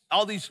these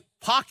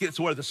pockets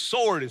where the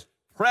sword is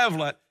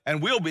prevalent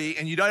and will be,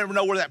 and you don't ever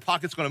know where that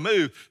pocket's going to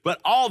move, but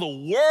all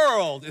the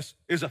world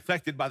is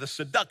affected by the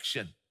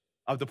seduction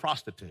of the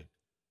prostitute.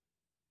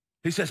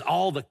 He says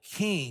all the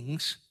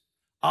kings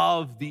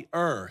of the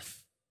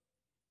earth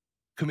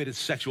committed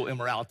sexual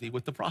immorality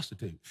with the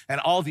prostitute,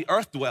 and all the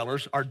earth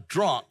dwellers are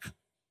drunk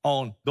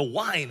on the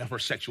wine of her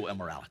sexual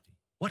immorality.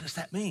 What does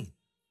that mean?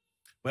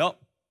 Well,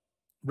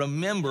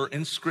 remember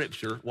in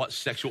Scripture what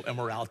sexual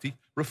immorality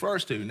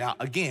refers to. Now,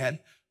 again,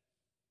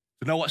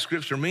 to know what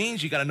Scripture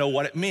means, you got to know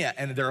what it meant.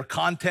 And there are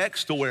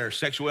contexts to where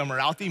sexual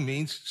immorality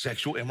means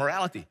sexual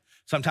immorality.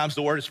 Sometimes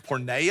the word is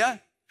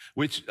porneia,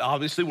 which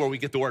obviously where we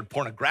get the word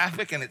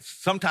pornographic, and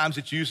sometimes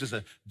it's used as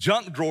a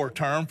junk drawer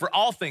term for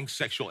all things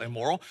sexual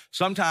immoral.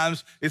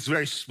 Sometimes it's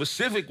very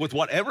specific with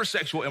whatever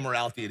sexual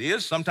immorality it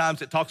is.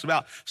 Sometimes it talks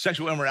about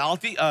sexual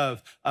immorality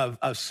of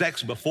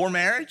sex before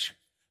marriage.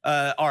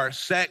 Or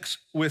sex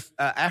with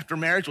after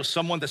marriage with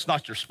someone that's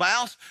not your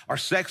spouse, or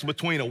sex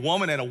between a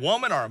woman and a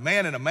woman, or a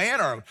man and a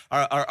man, or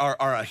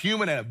a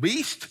human and a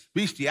beast,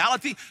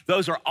 bestiality.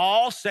 Those are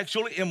all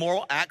sexually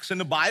immoral acts in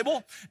the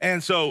Bible.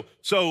 And so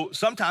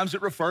sometimes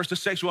it refers to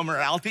sexual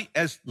immorality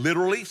as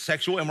literally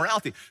sexual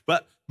immorality.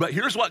 But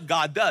here's what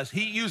God does.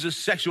 He uses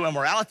sexual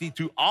immorality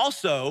to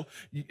also,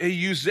 he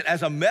uses it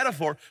as a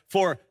metaphor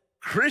for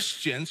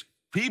Christians,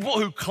 people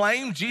who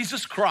claim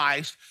Jesus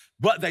Christ,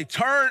 but they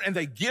turn and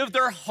they give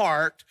their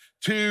heart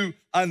to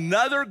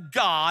another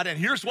god. And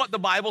here's what the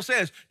Bible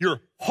says.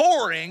 You're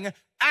whoring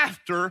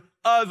after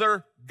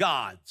other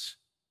gods.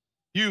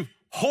 You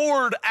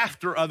whored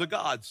after other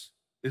gods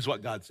is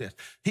what God says.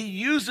 He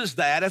uses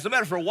that as a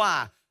metaphor.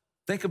 Why?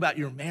 Think about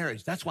your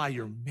marriage. That's why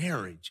your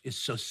marriage is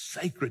so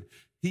sacred.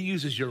 He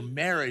uses your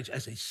marriage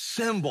as a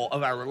symbol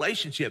of our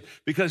relationship,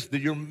 because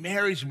your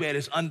marriage bed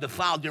is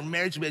undefiled. Your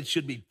marriage bed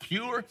should be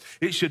pure.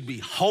 It should be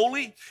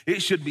holy.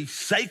 It should be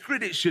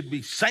sacred. It should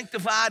be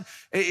sanctified.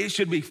 It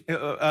should be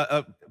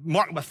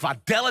marked by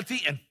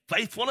fidelity and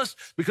faithfulness,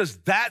 because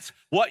that's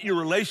what your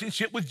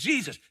relationship with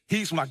Jesus.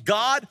 He's my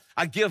God.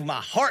 I give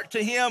my heart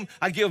to him.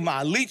 I give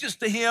my allegiance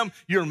to him.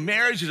 Your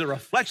marriage is a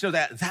reflection of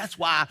that. That's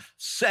why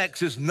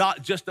sex is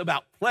not just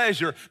about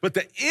pleasure, but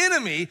the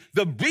enemy,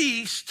 the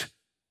beast,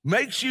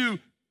 makes you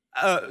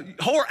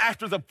whore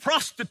after the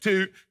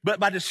prostitute, but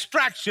by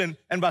distraction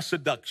and by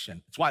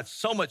seduction. That's why it's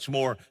so much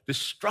more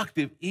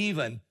destructive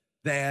even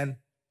than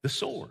the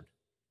sword.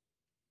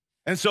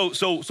 And so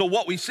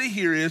what we see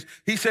here is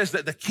he says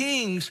that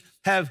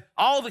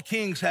all the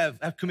kings have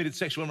committed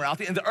sexual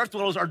immorality, and the earth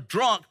dwellers are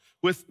drunk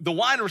with the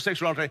wine of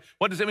sexual immorality.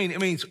 What does it mean?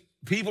 It means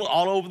people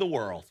all over the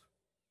world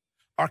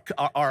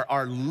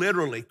are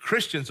literally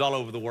Christians all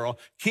over the world.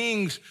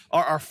 Kings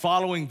are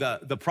following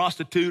the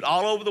prostitute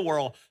all over the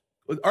world.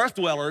 Earth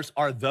dwellers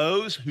are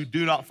those who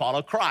do not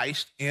follow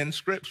Christ in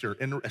Scripture,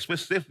 in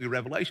specifically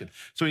Revelation.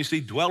 So you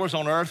see dwellers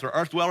on earth or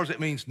earth dwellers, it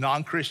means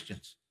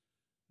non-Christians.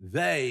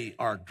 They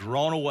are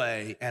drawn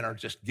away and are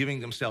just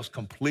giving themselves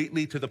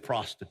completely to the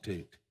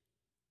prostitute.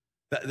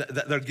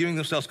 They're giving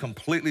themselves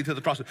completely to the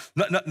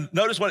prostitute.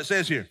 Notice what it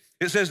says here.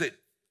 It says that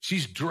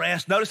she's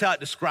dressed. Notice how it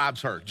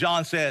describes her.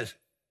 John says,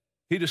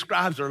 he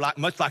describes her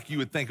much like you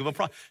would think of a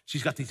prostitute.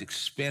 She's got these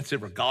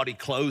expensive or gaudy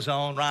clothes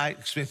on, right?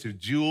 Expensive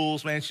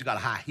jewels, man. She's got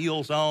high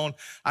heels on.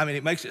 I mean,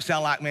 it makes it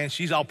sound like, man,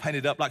 she's all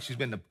painted up like she's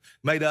been to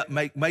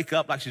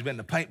makeup like she's been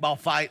to paintball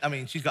fight. I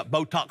mean, she's got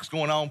Botox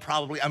going on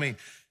probably. I mean,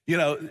 you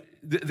know,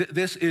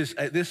 this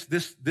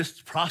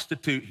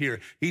prostitute here,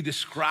 he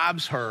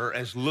describes her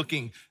as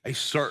looking a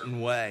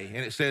certain way.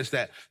 And it says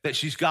that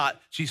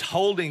she's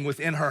holding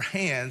within her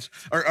hands,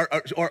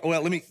 or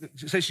let me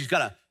say she's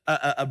got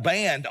a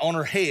band on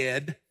her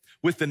head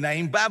with the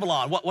name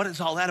Babylon. What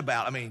is all that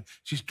about? I mean,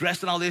 she's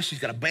dressed in all this. She's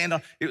got a band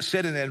on. It was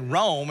said in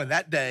Rome in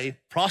that day,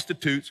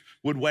 prostitutes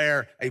would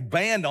wear a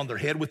band on their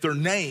head with their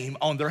name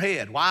on their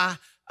head. Why?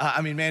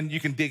 I mean, man,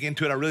 you can dig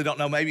into it. I really don't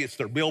know. Maybe it's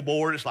their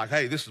billboard. It's like,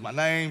 hey, this is my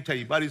name. Tell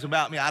your buddies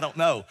about me. I don't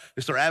know.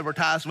 It's their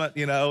advertisement.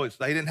 You know,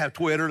 they didn't have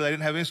Twitter. They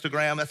didn't have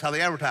Instagram. That's how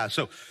they advertise.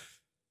 So,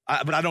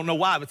 but I don't know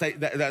why, but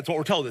that's what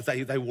we're told, that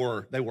they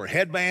wore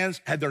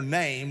headbands, had their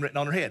name written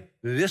on their head.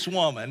 This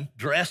woman,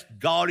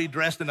 gaudy,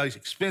 dressed in those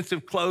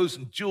expensive clothes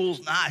and jewels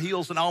and high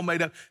heels and all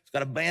made up, it's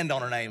got a band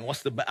on her name.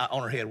 What's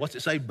on her head? What's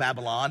it say?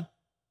 Babylon,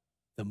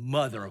 the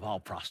mother of all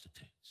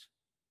prostitutes.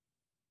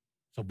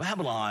 So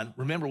Babylon,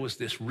 remember, was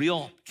this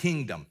real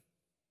kingdom.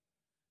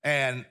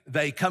 And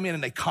they come in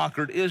and they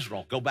conquered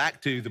Israel. Go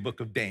back to the book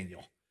of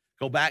Daniel.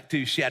 Go back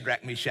to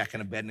Shadrach, Meshach,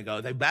 and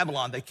Abednego.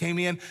 They came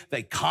in,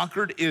 they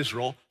conquered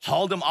Israel,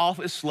 hauled them off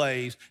as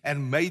slaves,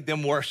 and made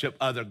them worship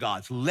other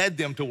gods, led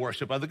them to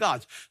worship other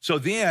gods. So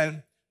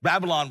then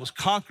Babylon was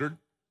conquered.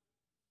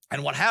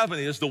 And what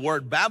happened is the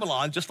word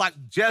Babylon, just like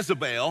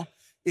Jezebel,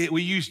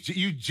 we use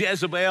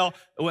Jezebel.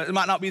 Well, it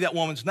might not be that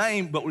woman's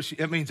name, but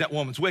it means that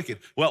woman's wicked.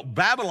 Well,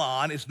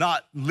 Babylon is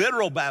not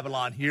literal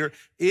Babylon here.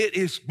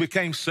 It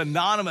became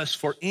synonymous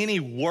for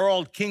any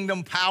world,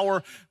 kingdom,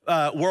 power,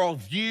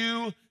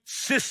 worldview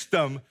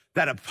system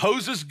that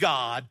opposes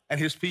God and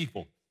his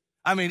people.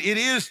 I mean, it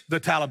is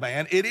the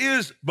Taliban. It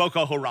is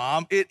Boko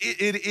Haram. It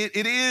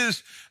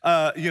is,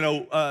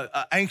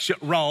 ancient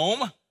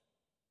Rome.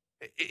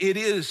 It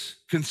is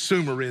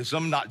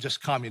consumerism, not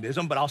just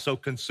communism, but also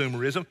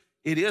consumerism.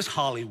 It is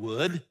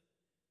Hollywood.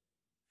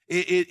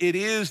 It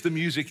is the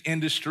music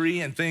industry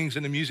and things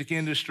in the music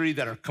industry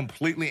that are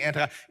completely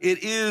anti.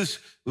 It is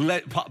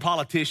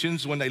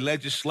politicians when they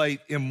legislate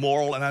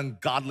immoral and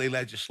ungodly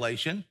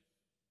legislation.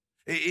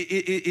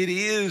 It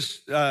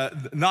is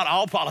not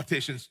all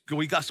politicians.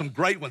 We got some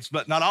great ones,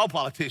 but not all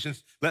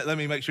politicians. Let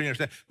me make sure you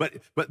understand.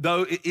 But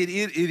though it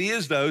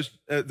is those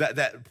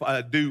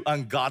that do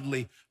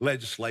ungodly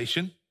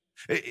legislation.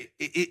 It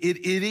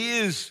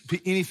is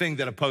anything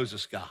that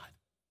opposes God.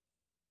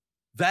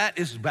 That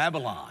is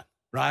Babylon,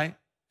 right?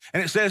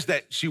 And it says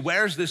that she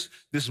wears this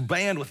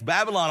band with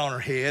Babylon on her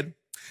head,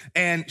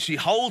 and she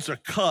holds her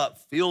cup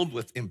filled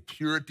with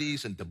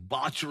impurities and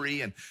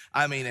debauchery, and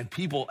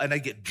people, and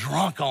they get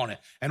drunk on it.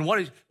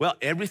 And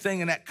everything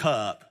in that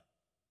cup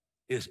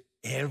is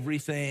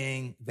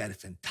everything that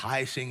is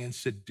enticing and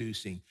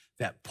seducing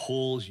that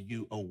pulls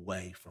you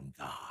away from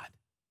God.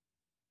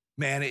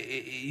 Man,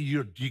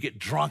 you get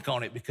drunk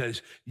on it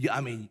because,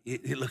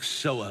 it looks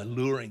so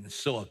alluring and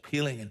so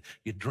appealing, and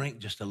you drink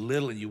just a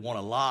little and you want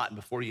a lot, and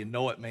before you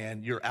know it,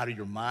 man, you're out of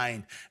your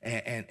mind,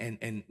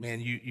 and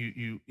man,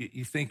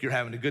 you think you're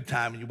having a good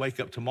time, and you wake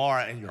up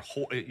tomorrow and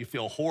you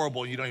feel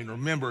horrible, you don't even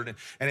remember it,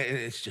 and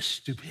it's just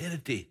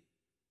stupidity.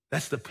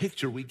 That's the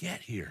picture we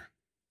get here.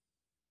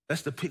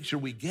 That's the picture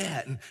we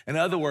get. And in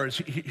other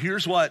words,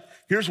 here's what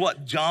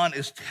John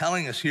is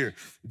telling us here.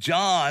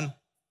 John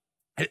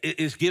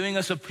is giving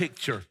us a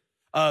picture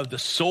of the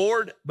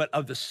sword, but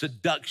of the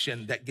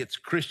seduction that gets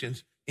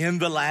Christians in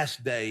the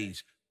last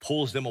days,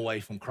 pulls them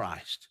away from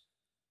Christ.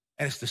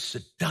 And it's the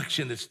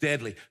seduction that's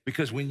deadly,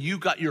 because when you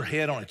got your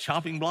head on a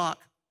chopping block,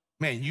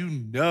 man, you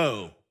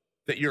know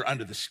that you're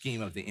under the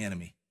scheme of the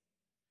enemy.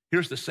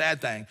 Here's the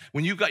sad thing.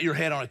 When you got your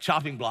head on a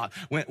chopping block,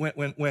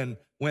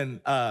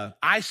 when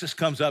ISIS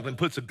comes up and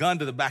puts a gun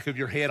to the back of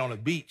your head on a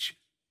beach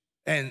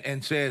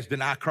and says,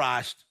 deny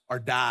Christ or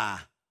die,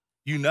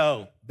 you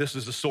know this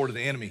is the sword of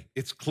the enemy.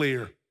 It's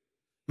clear.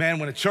 Man,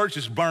 when a church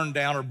is burned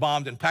down or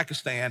bombed in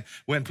Pakistan,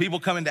 when people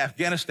come into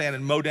Afghanistan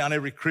and mow down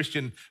every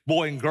Christian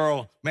boy and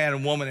girl, man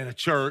and woman in a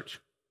church,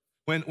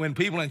 when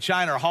people in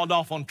China are hauled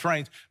off on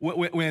trains,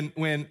 when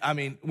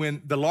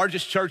the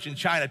largest church in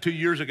China 2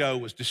 years ago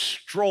was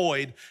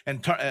destroyed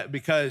and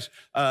because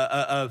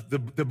of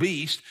the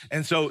beast.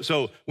 And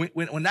so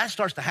when that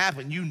starts to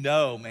happen,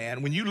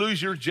 man, when you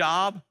lose your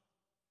job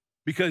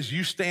because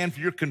you stand for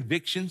your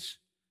convictions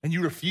and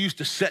you refuse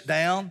to sit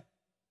down,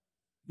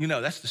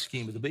 that's the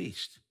scheme of the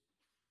beast.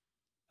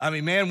 I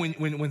mean, man,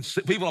 when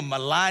people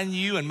malign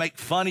you and make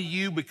fun of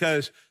you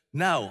because,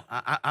 no,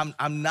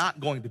 I'm not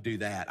going to do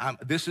that.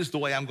 This is the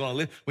way I'm going to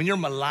live. When you're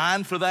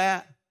maligned for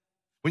that,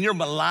 when you're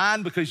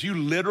maligned because you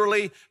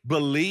literally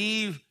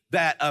believe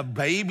that a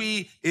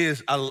baby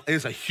is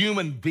a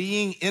human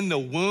being in the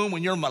womb,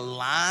 when you're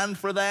maligned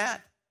for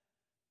that,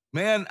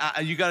 man,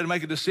 you got to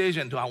make a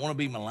decision. Do I want to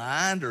be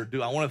maligned or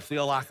do I want to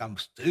feel like I'm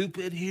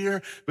stupid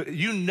here? But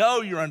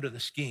you're under the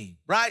scheme,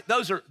 right?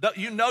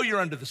 You're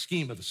under the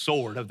scheme of the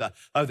sword of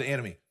the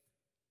enemy.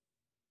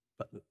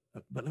 But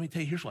let me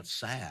tell you, here's what's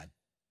sad.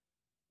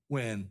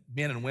 When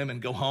men and women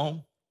go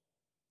home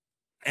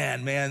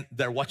and, man,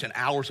 they're watching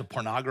hours of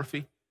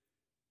pornography,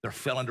 they're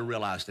failing to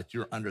realize that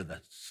you're under the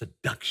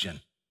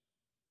seduction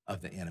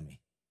of the enemy.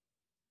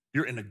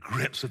 You're in the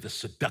grips of the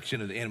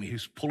seduction of the enemy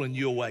who's pulling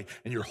you away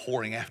and you're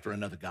whoring after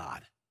another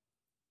God.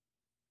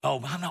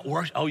 Oh, I'm not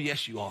worshiping. Oh,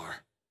 yes, you are.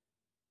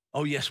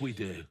 Oh, yes, we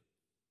do.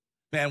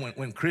 Man,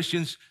 when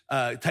Christians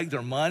take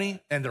their money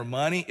and their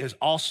money is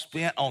all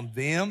spent on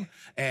them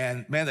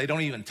and, man, they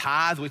don't even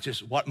tithe, which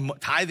is what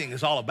tithing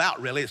is all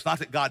about, really. It's not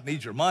that God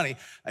needs your money.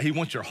 He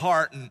wants your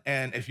heart,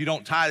 and if you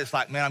don't tithe, it's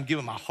like, man, I'm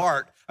giving my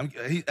heart.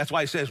 That's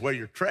why he says where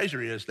your treasure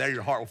is, there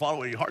your heart will follow.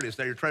 Where your heart is,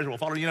 there your treasure will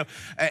follow,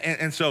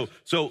 And so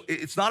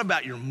it's not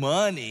about your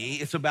money.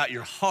 It's about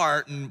your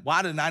heart. And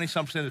why do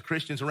 90-some% of the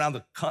Christians around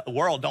the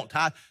world don't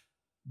tithe?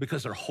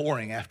 Because they're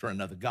whoring after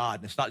another God.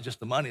 And it's not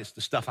just the money, it's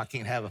the stuff I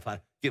can't have if I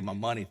give my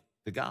money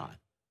to God.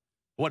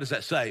 What does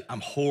that say?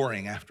 I'm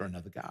whoring after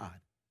another God.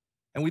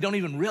 And we don't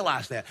even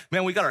realize that.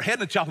 Man, we got our head in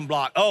the chopping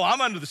block. Oh, I'm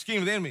under the scheme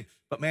of the enemy.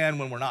 But man,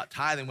 when we're not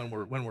tithing, when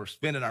we're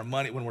spending our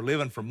money, when we're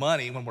living for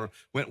money, when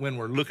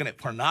we're looking at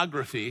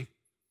pornography,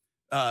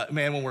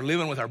 man, when we're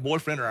living with our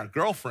boyfriend or our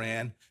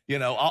girlfriend,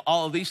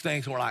 all of these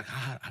things, and we're like,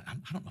 I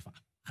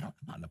don't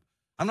know if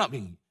I'm not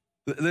being,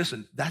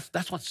 listen,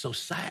 that's what's so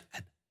sad.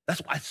 That's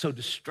why it's so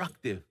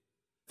destructive.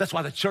 That's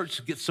why the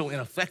church gets so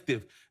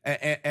ineffective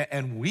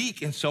and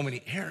weak in so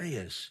many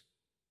areas,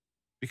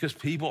 because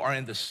people are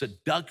in the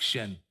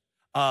seduction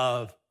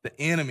of the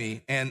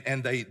enemy and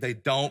they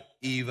don't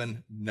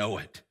even know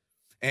it.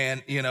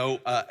 And,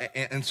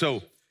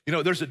 so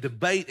there's a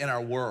debate in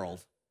our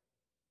world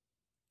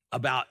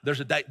there's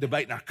a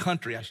debate in our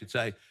country, I should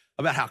say,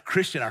 about how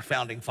Christian our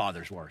founding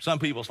fathers were. Some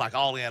people, it's like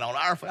all in on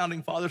our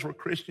founding fathers were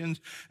Christians,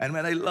 and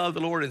man, they loved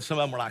the Lord. And some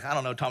of them were like, I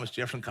don't know, Thomas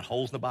Jefferson cut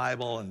holes in the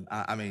Bible, and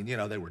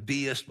they were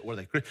deists, but were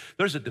they Christian?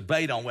 There's a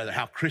debate on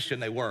how Christian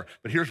they were,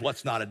 but here's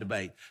what's not a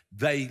debate.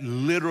 They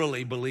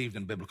literally believed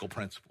in biblical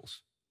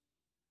principles,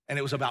 and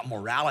it was about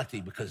morality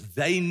because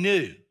they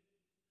knew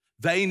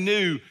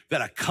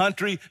that a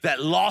country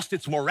that lost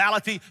its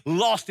morality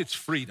lost its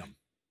freedom.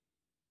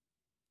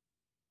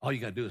 All you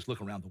got to do is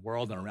look around the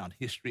world and around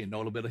history and know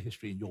a little bit of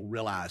history, and you'll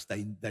realize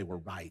they were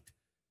right.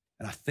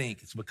 And I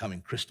think it's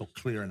becoming crystal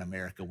clear in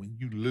America. When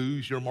you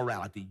lose your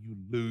morality, you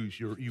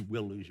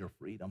will lose your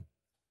freedom.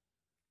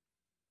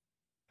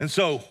 And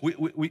so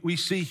we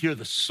see here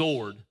the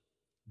sword,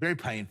 very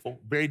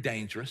painful, very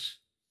dangerous.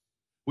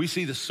 We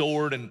see the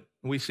sword and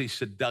we see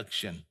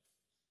seduction.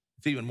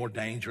 It's even more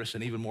dangerous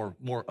and even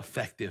more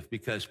effective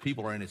because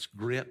people are in its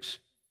grips.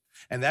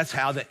 And that's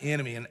how the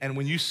enemy, and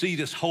when you see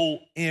this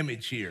whole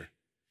image here,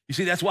 you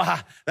see, that's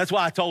why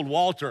I told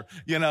Walter,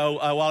 a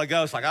while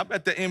ago, it's like, I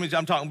bet the image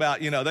I'm talking about,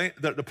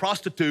 the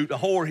prostitute, the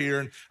whore here,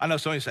 and I know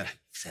somebody said, he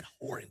said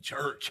whore in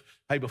church.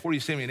 Hey, before you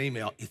send me an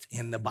email, it's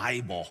in the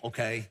Bible,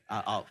 okay?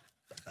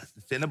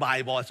 It's in the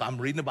Bible. I'm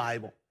reading the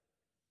Bible.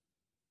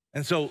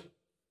 And so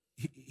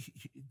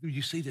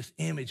you see this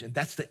image, and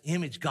that's the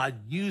image God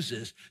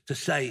uses to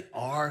say,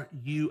 are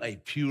you a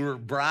pure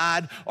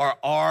bride or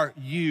are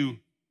you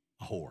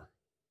a whore?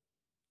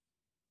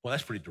 Well,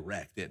 that's pretty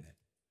direct, isn't it?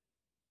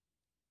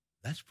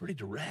 That's pretty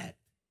direct.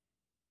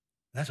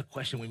 That's a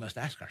question we must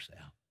ask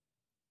ourselves.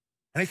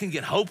 And it can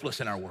get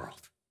hopeless in our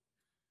world.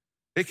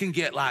 It can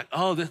get like,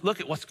 look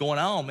at what's going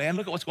on, man.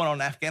 Look at what's going on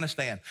in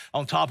Afghanistan,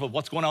 on top of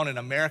what's going on in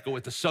America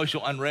with the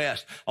social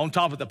unrest, on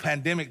top of the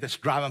pandemic that's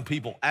driving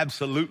people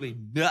absolutely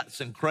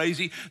nuts and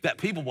crazy, that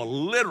people will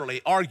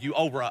literally argue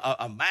over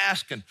a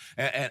mask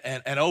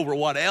and over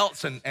what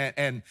else. And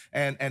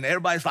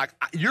everybody's like,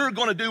 you're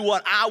going to do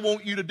what I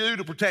want you to do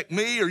to protect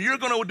me, or you're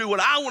going to do what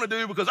I want to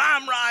do because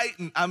I'm right.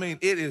 And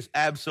it is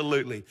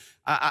absolutely,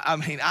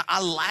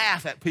 I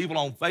laugh at people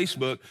on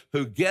Facebook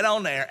who get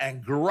on there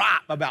and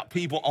gripe about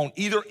people on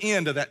either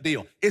end of that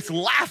deal. It's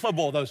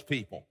laughable, those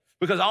people,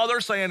 because all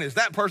they're saying is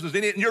that person's an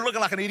idiot, and you're looking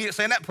like an idiot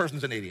saying that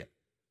person's an idiot.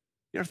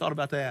 You ever thought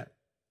about that?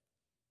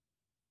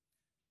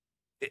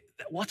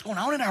 What's going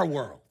on in our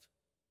world?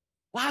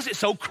 Why is it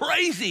so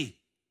crazy?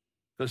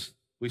 Because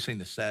we've seen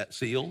the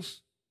seals,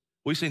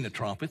 we've seen the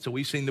trumpets, and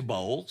we've seen the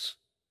bowls.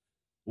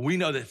 We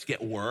know that it's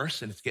getting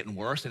worse, and it's getting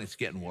worse, and it's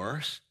getting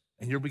worse.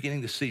 And you're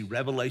beginning to see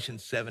Revelation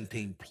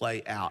 17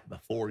 play out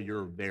before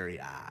your very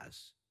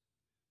eyes.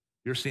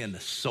 You're seeing the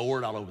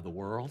sword all over the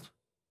world.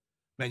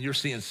 Man, you're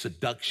seeing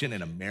seduction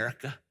in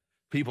America.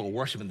 People are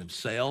worshiping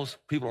themselves.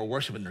 People are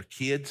worshiping their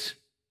kids.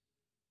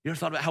 You ever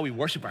thought about how we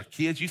worship our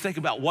kids? You think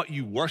about what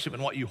you worship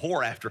and what you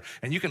whore after,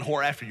 and you can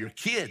whore after your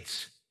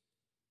kids.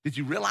 Did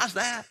you realize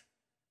that?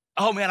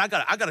 Oh man, I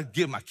gotta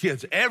give my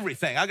kids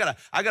everything. I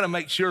gotta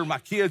make sure my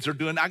kids are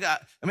doing.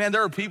 Man,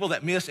 there are people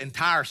that miss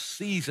entire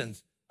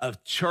seasons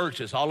of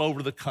churches all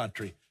over the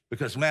country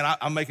because man,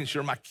 I'm making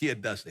sure my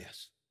kid does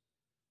this.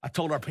 I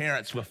told our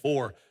parents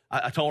before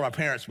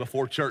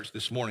church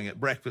this morning at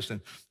breakfast,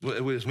 and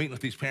we was meeting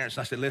with these parents,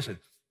 and I said, listen,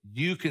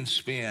 you can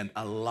spend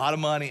a lot of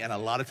money and a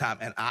lot of time,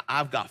 and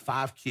I've got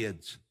 5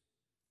 kids.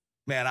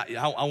 Man,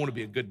 I want to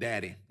be a good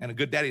daddy, and a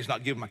good daddy is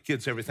not giving my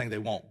kids everything they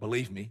want.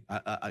 Believe me,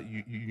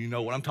 you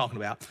know what I'm talking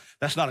about.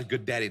 That's not a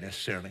good daddy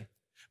necessarily.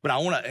 But I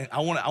want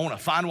to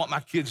find what my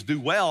kids do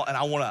well, and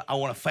I want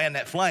to fan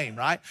that flame,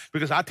 right?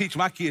 Because I teach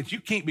my kids, you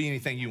can't be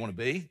anything you want to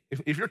be.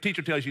 If your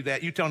teacher tells you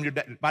that, you tell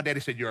them my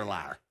daddy said you're a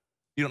liar.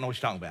 You don't know what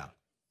you're talking about.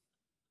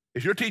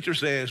 If your teacher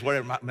says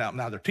whatever,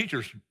 now their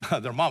teachers,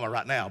 their mama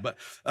right now, but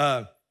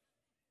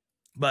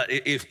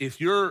if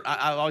you're,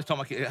 I always tell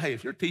my kids, hey,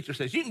 if your teacher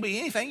says you can be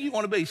anything you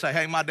want to be, say,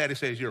 hey, my daddy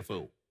says you're a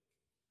fool.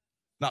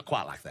 Not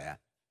quite like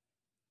that,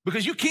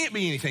 because you can't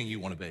be anything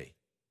you want to be.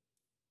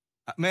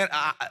 Man,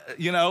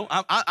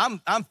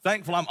 I'm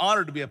thankful, I'm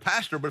honored to be a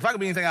pastor, but if I could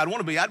be anything I'd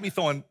want to be, I'd be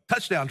throwing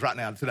touchdowns right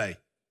now today.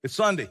 It's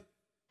Sunday,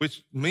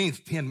 which means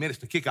 10 minutes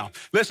to kick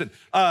off. Listen,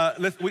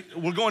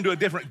 we're going to a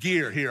different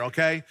gear here,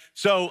 okay?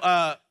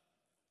 So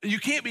you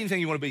can't be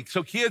anything you want to be.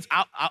 So kids,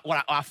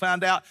 what I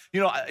found out,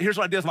 here's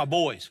what I did with my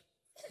boys.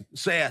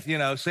 Seth,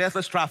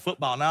 let's try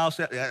football. No,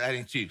 Seth, that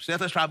ain't you. Seth,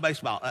 let's try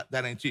baseball.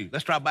 That ain't you.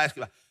 Let's try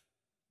basketball.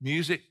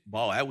 Music,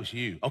 ball, that was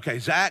you. Okay,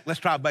 Zach, let's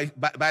try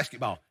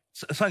basketball.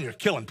 Son, you're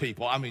killing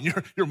people. I mean,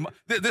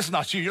 this is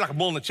not you. You're like a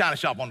bull in the china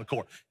shop on the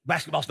court.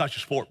 Basketball's not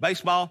your sport.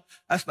 Baseball,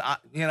 that's not,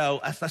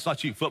 that's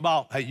not you.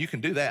 Football, hey, you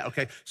can do that,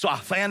 okay? So I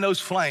fan those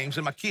flames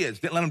in my kids.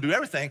 Didn't let them do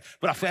everything,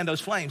 but I fan those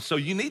flames. So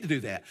you need to do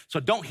that. So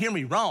don't hear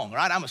me wrong,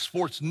 right? I'm a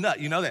sports nut,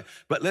 you know that.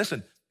 But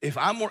listen, if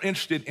I'm more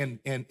interested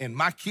in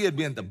my kid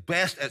being the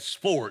best at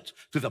sports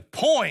to the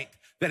point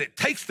that it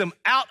takes them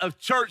out of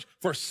church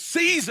for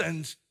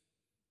seasons,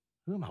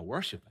 who am I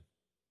worshiping?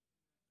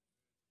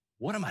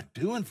 What am I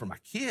doing for my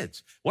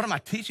kids? What am I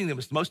teaching them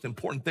is the most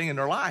important thing in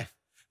their life?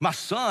 My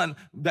son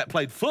that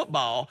played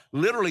football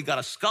literally got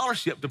a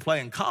scholarship to play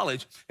in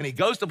college, and he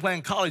goes to play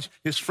in college.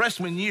 His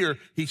freshman year,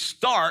 he's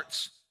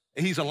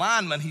a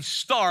lineman,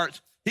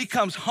 he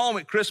comes home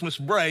at Christmas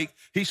break.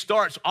 He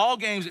starts all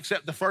games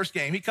except the first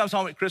game. He comes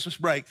home at Christmas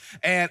break,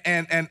 and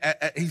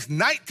he's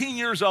 19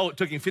 years old. It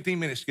took him 15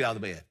 minutes to get out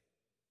of the bed.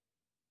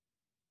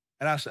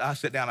 And I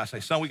sit down and I say,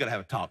 son, we got to have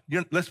a talk.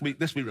 Let's be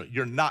real.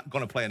 You're not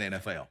going to play in the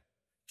NFL.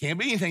 Can't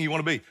be anything you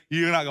want to be.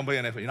 You're not going to be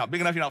an NFL. You're not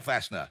big enough. You're not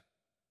fast enough.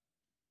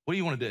 What do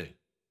you want to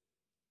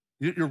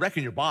do? You're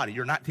wrecking your body.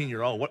 You're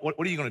 19-year-old. What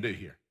are you going to do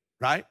here,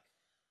 right?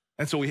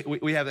 And so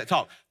we have that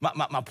talk.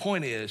 My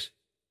point is,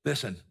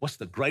 listen, what's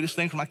the greatest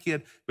thing for my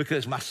kid?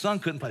 Because my son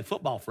couldn't play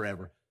football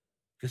forever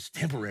because it's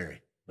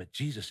temporary, but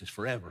Jesus is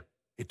forever.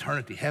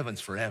 Eternity, heaven's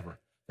forever.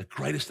 The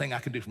greatest thing I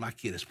can do for my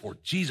kid is pour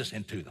Jesus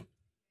into them.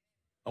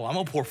 Oh, I'm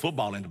going to pour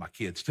football into my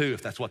kids too,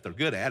 if that's what they're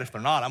good at. If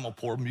they're not, I'm going to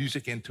pour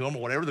music into them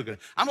or whatever they're good at.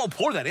 I'm going to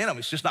pour that in them.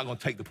 It's just not going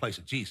to take the place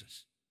of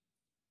Jesus.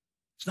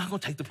 It's not going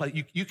to take the place.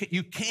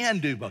 You can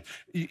do both.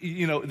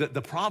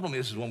 The problem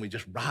is when we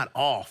just write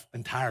off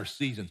entire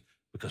seasons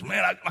because,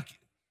 man,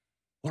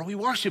 what are we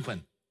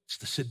worshiping? It's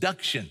the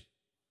seduction.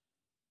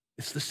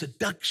 It's the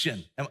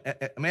seduction.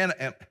 Man,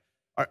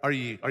 are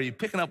you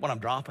picking up what I'm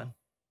dropping?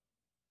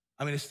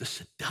 I mean, it's the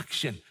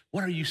seduction.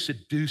 What are you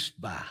seduced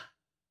by?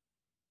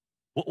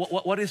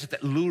 What is it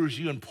that lures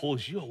you and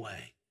pulls you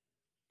away?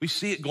 We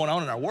see it going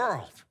on in our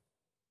world.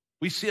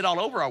 We see it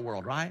all over our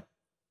world, right?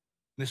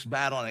 This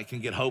battle, and it can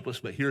get hopeless,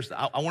 but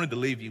I wanted to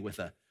leave you with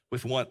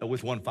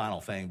one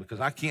final thing, because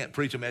I can't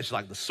preach a message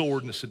like the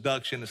sword and the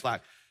seduction. It's like,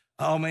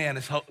 oh man,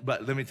 it's hope.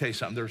 But let me tell you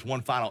something, there's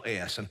one final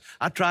S. And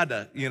I tried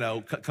to,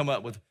 come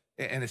up with,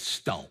 and it's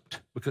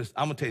stomped, because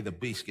I'm gonna tell you the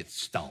beast gets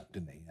stomped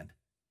in the end.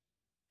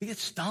 He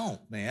gets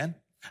stomped, man.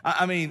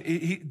 I mean,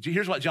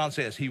 here's what John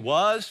says. He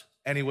was,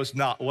 and he was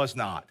not.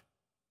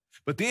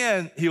 But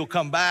then he'll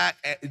come back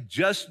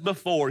just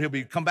before,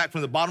 come back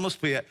from the bottomless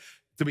pit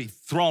to be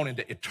thrown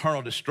into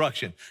eternal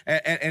destruction.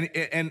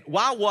 And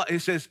while it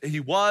says he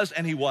was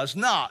and he was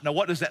not. Now,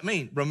 what does that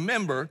mean?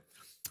 Remember,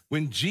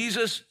 when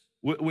Jesus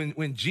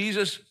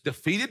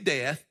defeated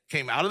death,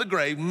 came out of the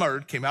grave,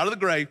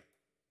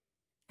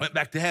 went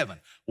back to heaven.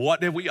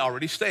 What have we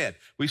already said?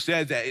 We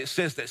said that it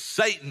says that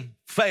Satan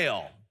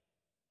fell.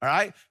 All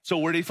right? So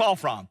where did he fall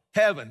from?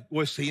 Heaven.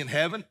 Was he in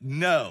heaven?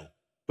 No.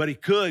 But he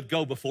could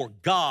go before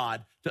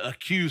God to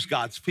accuse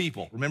God's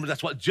people. Remember,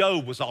 that's what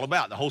Job was all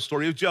about, the whole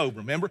story of Job,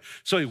 remember?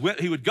 So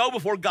he would go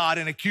before God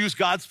and accuse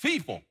God's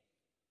people.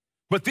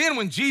 But then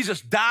when Jesus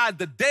died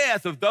the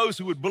death of those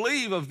who would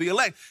believe, of the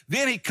elect,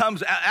 then he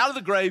comes out of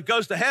the grave,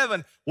 goes to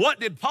heaven. What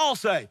did Paul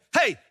say?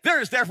 Hey,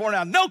 there is therefore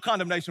now no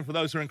condemnation for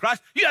those who are in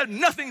Christ. You have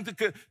nothing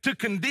to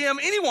condemn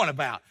anyone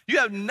about. You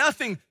have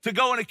nothing to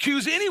go and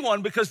accuse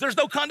anyone because there's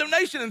no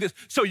condemnation in this.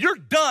 So you're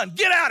done.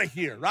 Get out of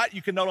here, right?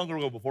 You can no longer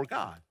go before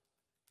God.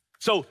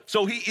 So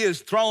he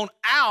is thrown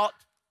out.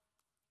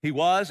 He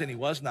was and he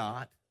was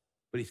not,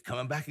 but he's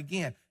coming back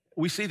again.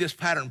 We see this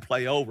pattern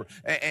play over.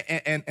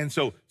 And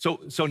so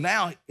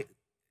now,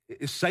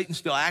 is Satan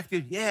still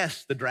active?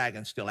 Yes, the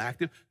dragon's still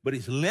active, but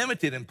he's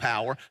limited in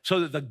power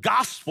so that the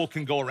gospel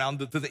can go around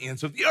to the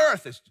ends of the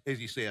earth, as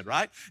he said,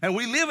 right? And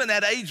we live in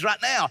that age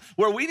right now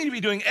where we need to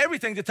be doing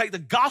everything to take the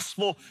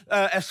gospel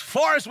as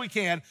far as we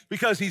can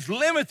because he's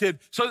limited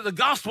so that the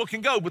gospel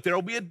can go. But there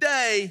will be a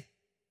day.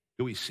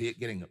 Do we see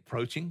it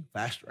approaching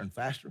faster and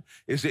faster?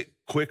 Is it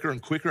quicker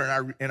and quicker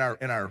in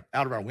our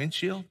out of our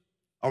windshield?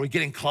 Are we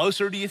getting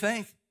closer, do you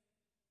think?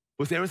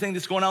 With everything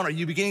that's going on, are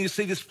you beginning to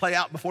see this play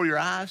out before your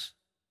eyes?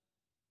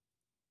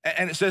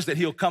 And it says that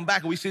he'll come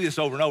back, and we see this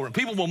over and over, and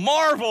people will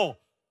marvel.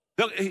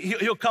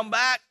 He'll come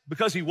back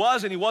because he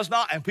was and he was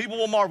not, and people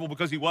will marvel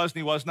because he was and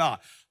he was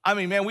not. I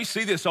mean, man, we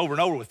see this over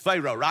and over with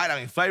Pharaoh, right? I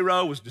mean,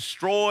 Pharaoh was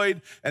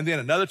destroyed, and then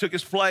another took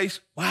his place.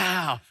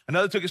 Wow.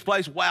 Another took his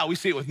place. Wow. We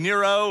see it with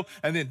Nero,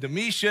 and then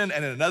Domitian,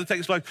 and then another took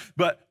his place.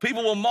 But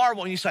people will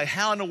marvel, and you say,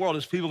 how in the world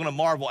is people going to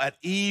marvel at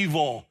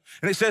evil?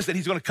 And it says that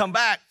he's going to come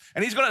back,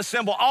 and he's going to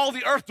assemble all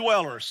the earth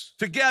dwellers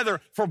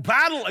together for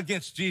battle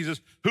against Jesus.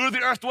 Who are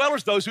the earth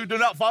dwellers? Those who do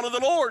not follow the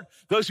Lord,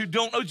 those who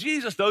don't know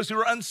Jesus, those who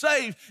are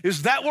unsaved.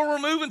 Is that what we're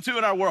moving to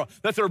in our world?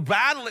 That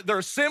they're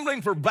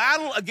assembling for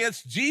battle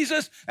against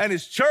Jesus and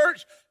his church?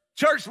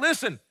 Church,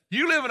 listen,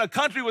 you live in a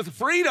country with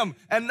freedom,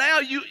 and now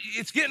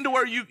it's getting to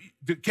where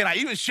can I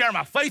even share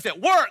my faith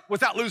at work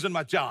without losing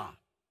my job?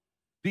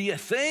 Do you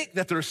think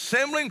that they're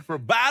assembling for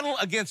battle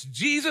against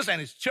Jesus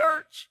and his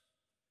church?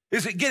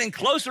 Is it getting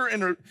closer?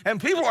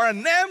 And people are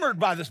enamored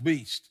by this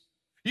beast.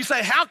 You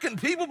say, how can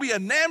people be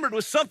enamored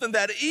with something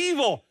that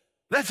evil?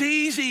 That's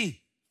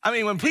easy. I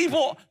mean, when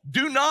people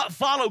do not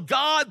follow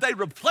God, they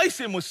replace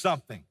him with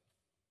something.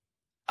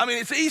 I mean,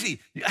 it's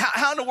easy.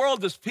 How in the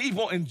world does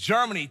people in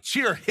Germany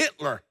cheer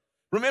Hitler?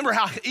 Remember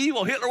how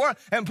evil Hitler was?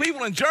 And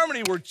people in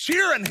Germany were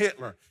cheering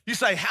Hitler. You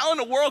say, how in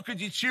the world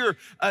could you cheer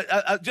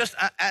just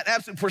an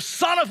absolute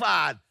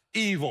personified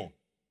evil?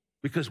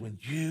 Because when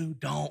you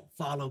don't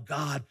follow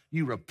God,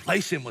 you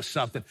replace him with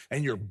something,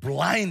 and you're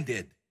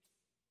blinded,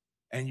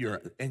 and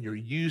you're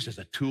used as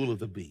a tool of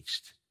the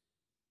beast.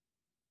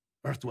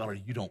 Earth dweller,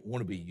 you don't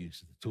want to be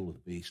used as a tool of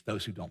the beast,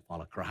 those who don't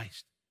follow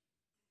Christ.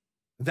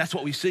 And that's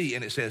what we see,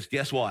 and it says,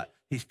 guess what?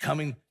 He's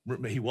coming,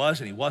 he was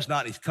and he was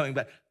not, he's coming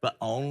back, but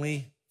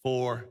only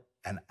for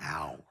an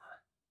hour. Did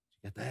you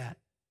get that?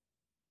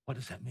 What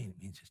does that mean?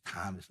 It means his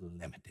time is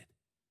limited.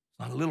 It's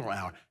not a little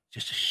hour,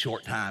 just a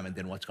short time, and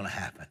then what's going to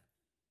happen?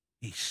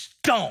 He's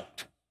stoned.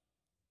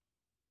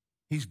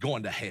 He's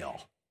going to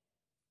hell.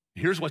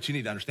 Here's what you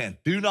need to understand.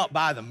 Do not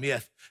buy the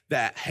myth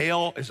that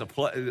hell's a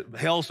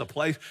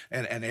place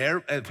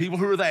and people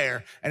who are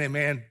there, and then,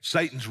 man,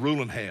 Satan's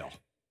ruling hell.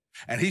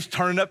 And he's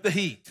turning up the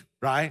heat,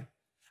 right?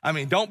 I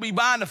mean, don't be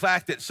buying the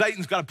fact that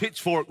Satan's got a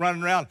pitchfork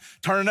running around,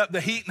 turning up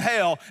the heat in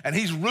hell, and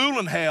he's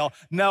ruling hell.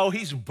 No,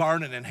 he's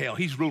burning in hell.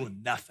 He's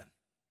ruling nothing.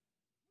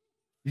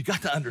 You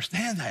got to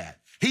understand that.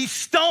 He's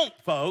stoned,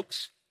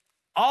 folks.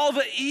 All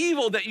the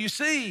evil that you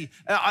see,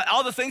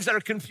 all the things that are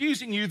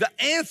confusing you, the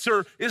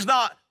answer is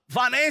not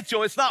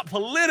financial. It's not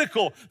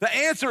political. The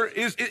answer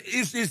is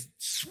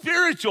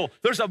spiritual.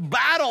 There's a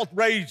battle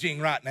raging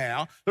right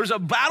now. There's a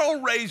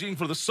battle raging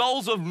for the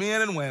souls of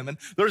men and women.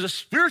 There's a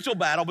spiritual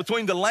battle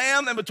between the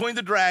Lamb and between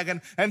the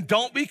dragon. And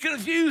don't be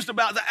confused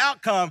about the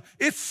outcome.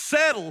 It's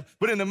settled.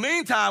 But in the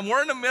meantime,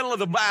 we're in the middle of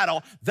the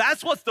battle.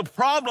 That's what the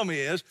problem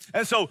is.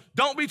 And so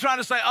don't be trying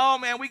to say, oh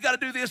man, we got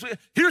to do this.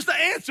 Here's the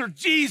answer,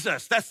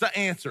 Jesus. That's the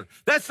answer.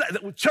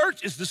 The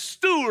church is the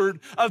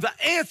steward of the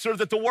answer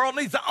that the world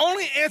needs. The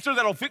only answer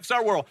that'll fix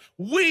our world.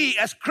 We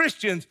as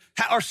Christians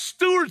are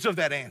stewards of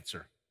that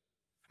answer.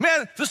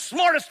 Man, the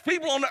smartest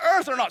people on the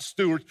earth are not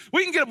stewards.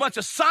 We can get a bunch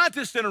of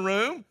scientists in a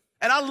room,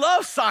 and I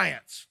love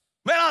science.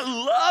 Man,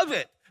 I love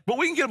it. But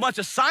we can get a bunch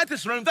of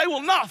scientists in a room. They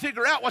will not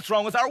figure out what's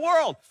wrong with our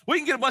world. We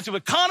can get a bunch of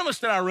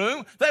economists in our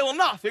room. They will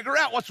not figure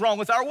out what's wrong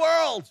with our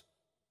world.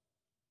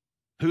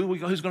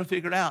 Who's going to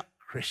figure it out?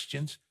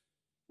 Christians.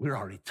 We're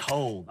already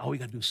told. All we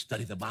got to do is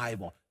study the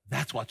Bible.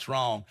 That's what's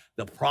wrong.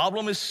 The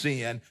problem is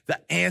sin. The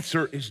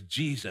answer is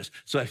Jesus.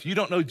 So if you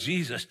don't know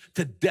Jesus,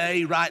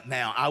 today, right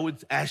now, I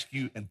would ask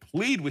you and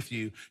plead with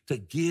you to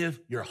give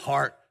your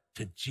heart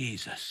to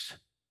Jesus.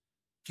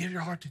 Give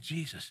your heart to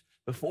Jesus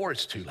before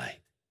it's too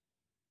late.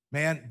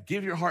 Man,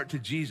 give your heart to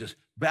Jesus.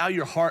 Bow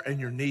your heart and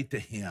your knee to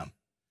him.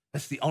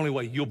 That's the only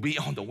way you'll be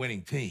on the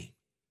winning team.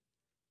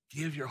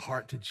 Give your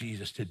heart to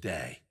Jesus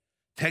today.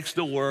 Text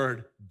the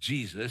word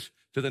Jesus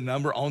to the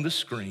number on the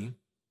screen,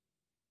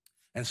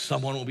 and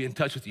someone will be in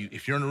touch with you.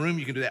 If you're in a room,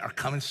 you can do that, or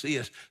come and see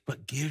us.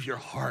 But give your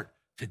heart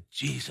to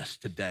Jesus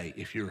today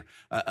if you're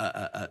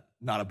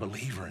not a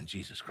believer in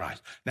Jesus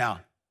Christ.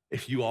 Now,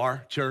 If you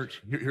are,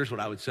 church, here's what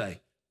I would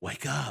say.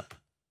 Wake up.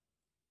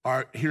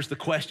 Here's the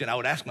question I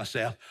would ask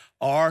myself.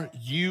 Are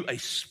you a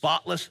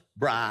spotless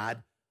bride?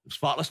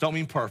 Spotless don't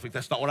mean perfect.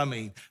 That's not what I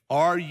mean.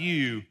 Are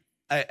you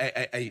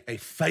a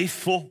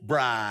faithful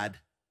bride?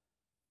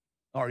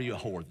 Or are you a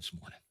whore this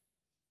morning?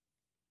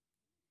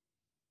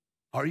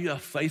 Are you a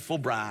faithful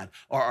bride,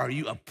 or are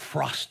you a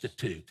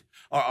prostitute?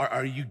 Or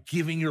are you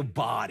giving your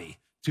body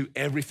to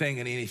everything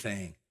and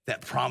anything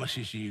that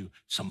promises you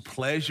some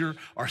pleasure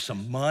or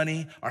some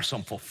money or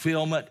some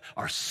fulfillment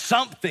or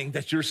something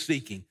that you're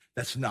seeking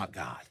that's not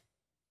God?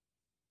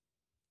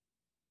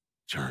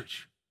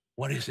 Church,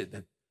 what is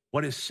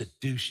has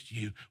seduced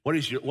you? What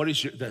is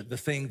the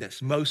thing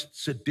that's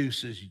most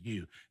seduces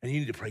you? And you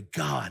need to pray,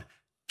 God,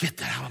 get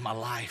that out of my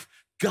life.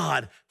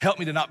 God, help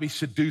me to not be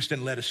seduced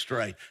and led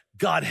astray.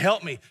 God,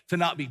 help me to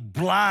not be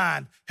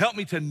blind. Help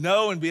me to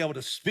know and be able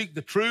to speak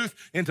the truth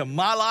into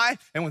my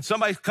life. And when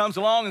somebody comes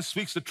along and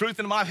speaks the truth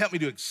into my life, help me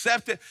to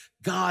accept it.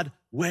 God,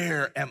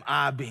 where am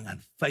I being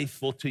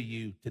unfaithful to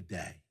you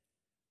today?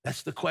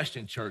 That's the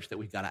question, church, that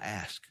we've got to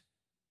ask.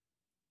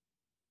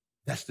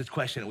 That's the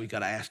question that we've got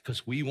to ask,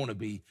 because we want to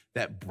be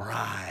that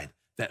bride,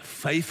 that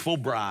faithful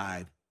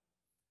bride,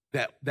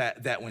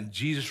 that when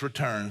Jesus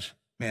returns,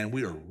 man,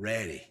 we are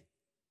ready.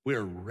 We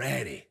are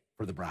ready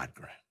for the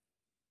bridegroom.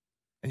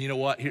 And you know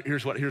what?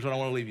 Here's what I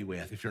want to leave you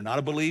with. If you're not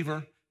a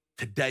believer,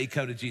 today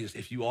come to Jesus.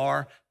 If you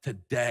are,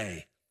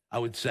 today, I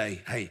would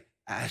say, hey,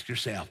 ask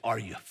yourself, are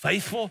you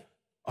faithful?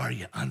 Are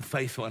you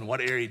unfaithful? In what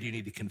area do you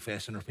need to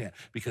confess and repent?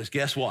 Because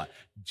guess what?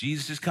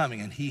 Jesus is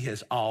coming and he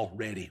has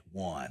already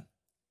won.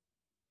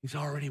 He's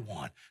already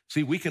won.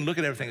 See, we can look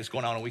at everything that's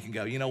going on and we can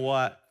go, you know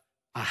what?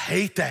 I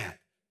hate that,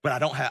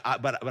 but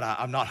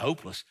I'm not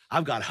hopeless.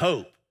 I've got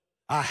hope.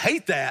 I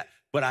hate that,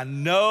 but I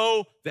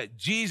know that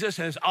Jesus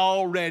has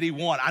already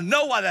won. I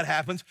know why that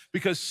happens,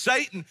 because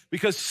Satan,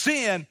 because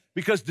sin,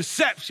 because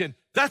deception,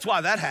 that's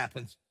why that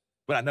happens.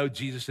 But I know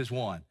Jesus has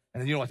won.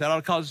 And you know what that ought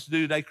to cause us to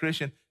do today,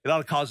 Christian? It ought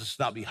to cause us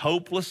to not be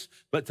hopeless,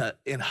 but to,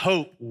 in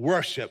hope,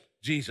 worship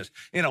Jesus.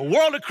 In a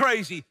world of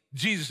crazy,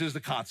 Jesus is the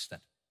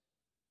constant.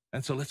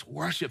 And so let's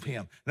worship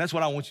him. And that's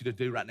what I want you to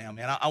do right now,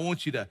 man. I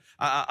want you to,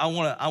 I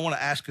want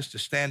to ask us to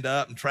stand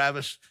up, and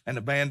Travis and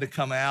the band to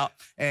come out.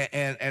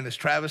 And as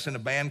Travis and the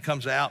band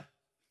comes out,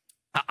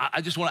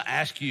 I just want to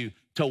ask you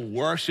to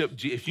worship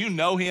Jesus. If you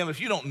know him, if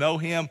you don't know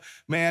him,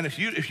 man, if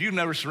you've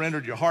never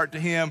surrendered your heart to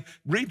him,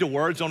 read the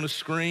words on the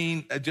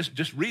screen.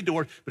 Just read the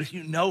words. But if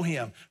you know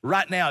him,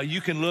 right now you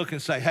can look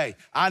and say, hey,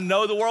 I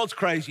know the world's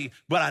crazy,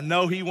 but I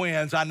know he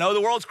wins. I know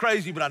the world's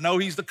crazy, but I know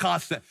he's the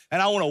constant. And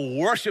I want to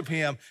worship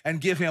him and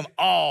give him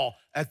all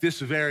at this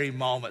very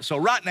moment. So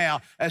right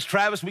now, as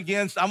Travis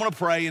begins, I'm going to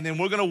pray, and then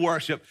we're going to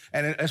worship.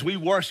 And as we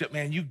worship,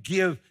 man, you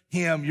give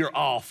him your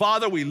all.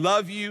 Father, we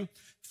love you.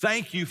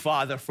 Thank you,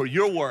 Father, for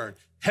your word.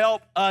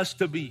 Help us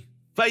to be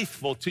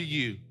faithful to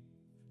you.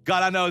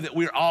 God, I know that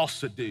we're all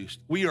seduced.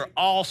 We are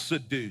all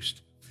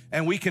seduced,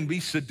 and we can be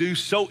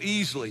seduced so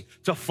easily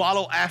to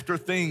follow after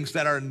things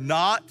that are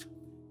not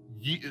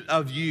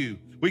of you.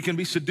 We can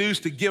be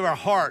seduced to give our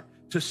heart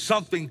to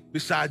something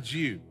besides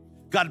you.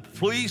 God,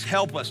 please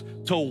help us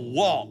to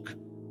walk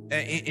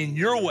in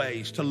your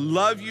ways, to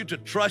love you, to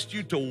trust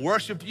you, to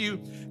worship you.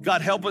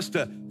 God, help us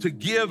to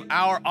give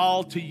our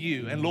all to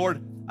you. And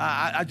Lord,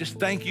 I just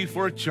thank you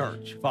for a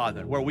church,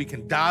 Father, where we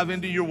can dive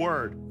into your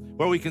word,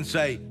 where we can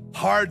say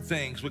hard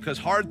things, because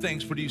hard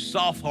things produce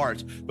soft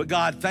hearts. But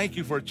God, thank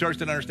you for a church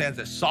that understands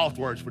that soft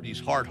words produce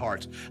hard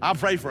hearts. I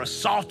pray for a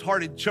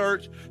soft-hearted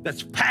church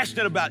that's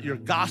passionate about your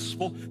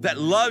gospel, that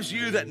loves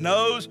you, that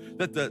knows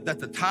that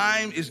the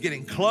time is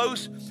getting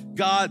close.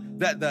 God,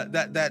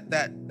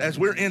 that as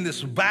we're in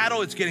this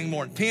battle, it's getting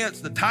more intense.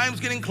 The time's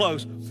getting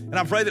close. And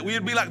I pray that we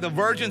would be like the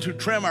virgins who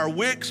trim our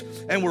wicks,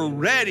 and we're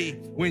ready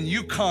when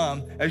you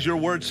come, as your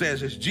word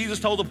says, as Jesus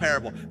told the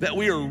parable, that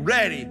we are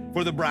ready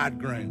for the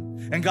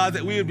bridegroom. And God,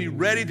 that we would be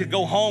ready to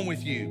go home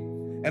with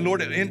you. And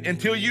Lord,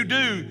 until you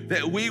do,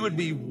 that we would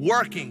be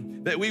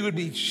working, that we would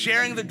be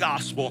sharing the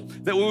gospel,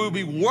 that we would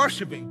be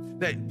worshiping,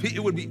 that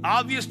it would be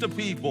obvious to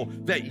people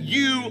that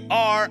you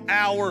are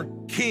our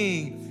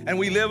King. And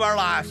we live our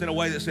lives in a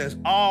way that says,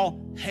 all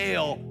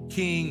hail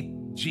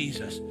King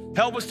Jesus.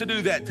 Help us to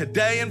do that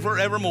today and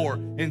forevermore.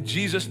 In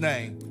Jesus'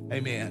 name,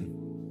 amen.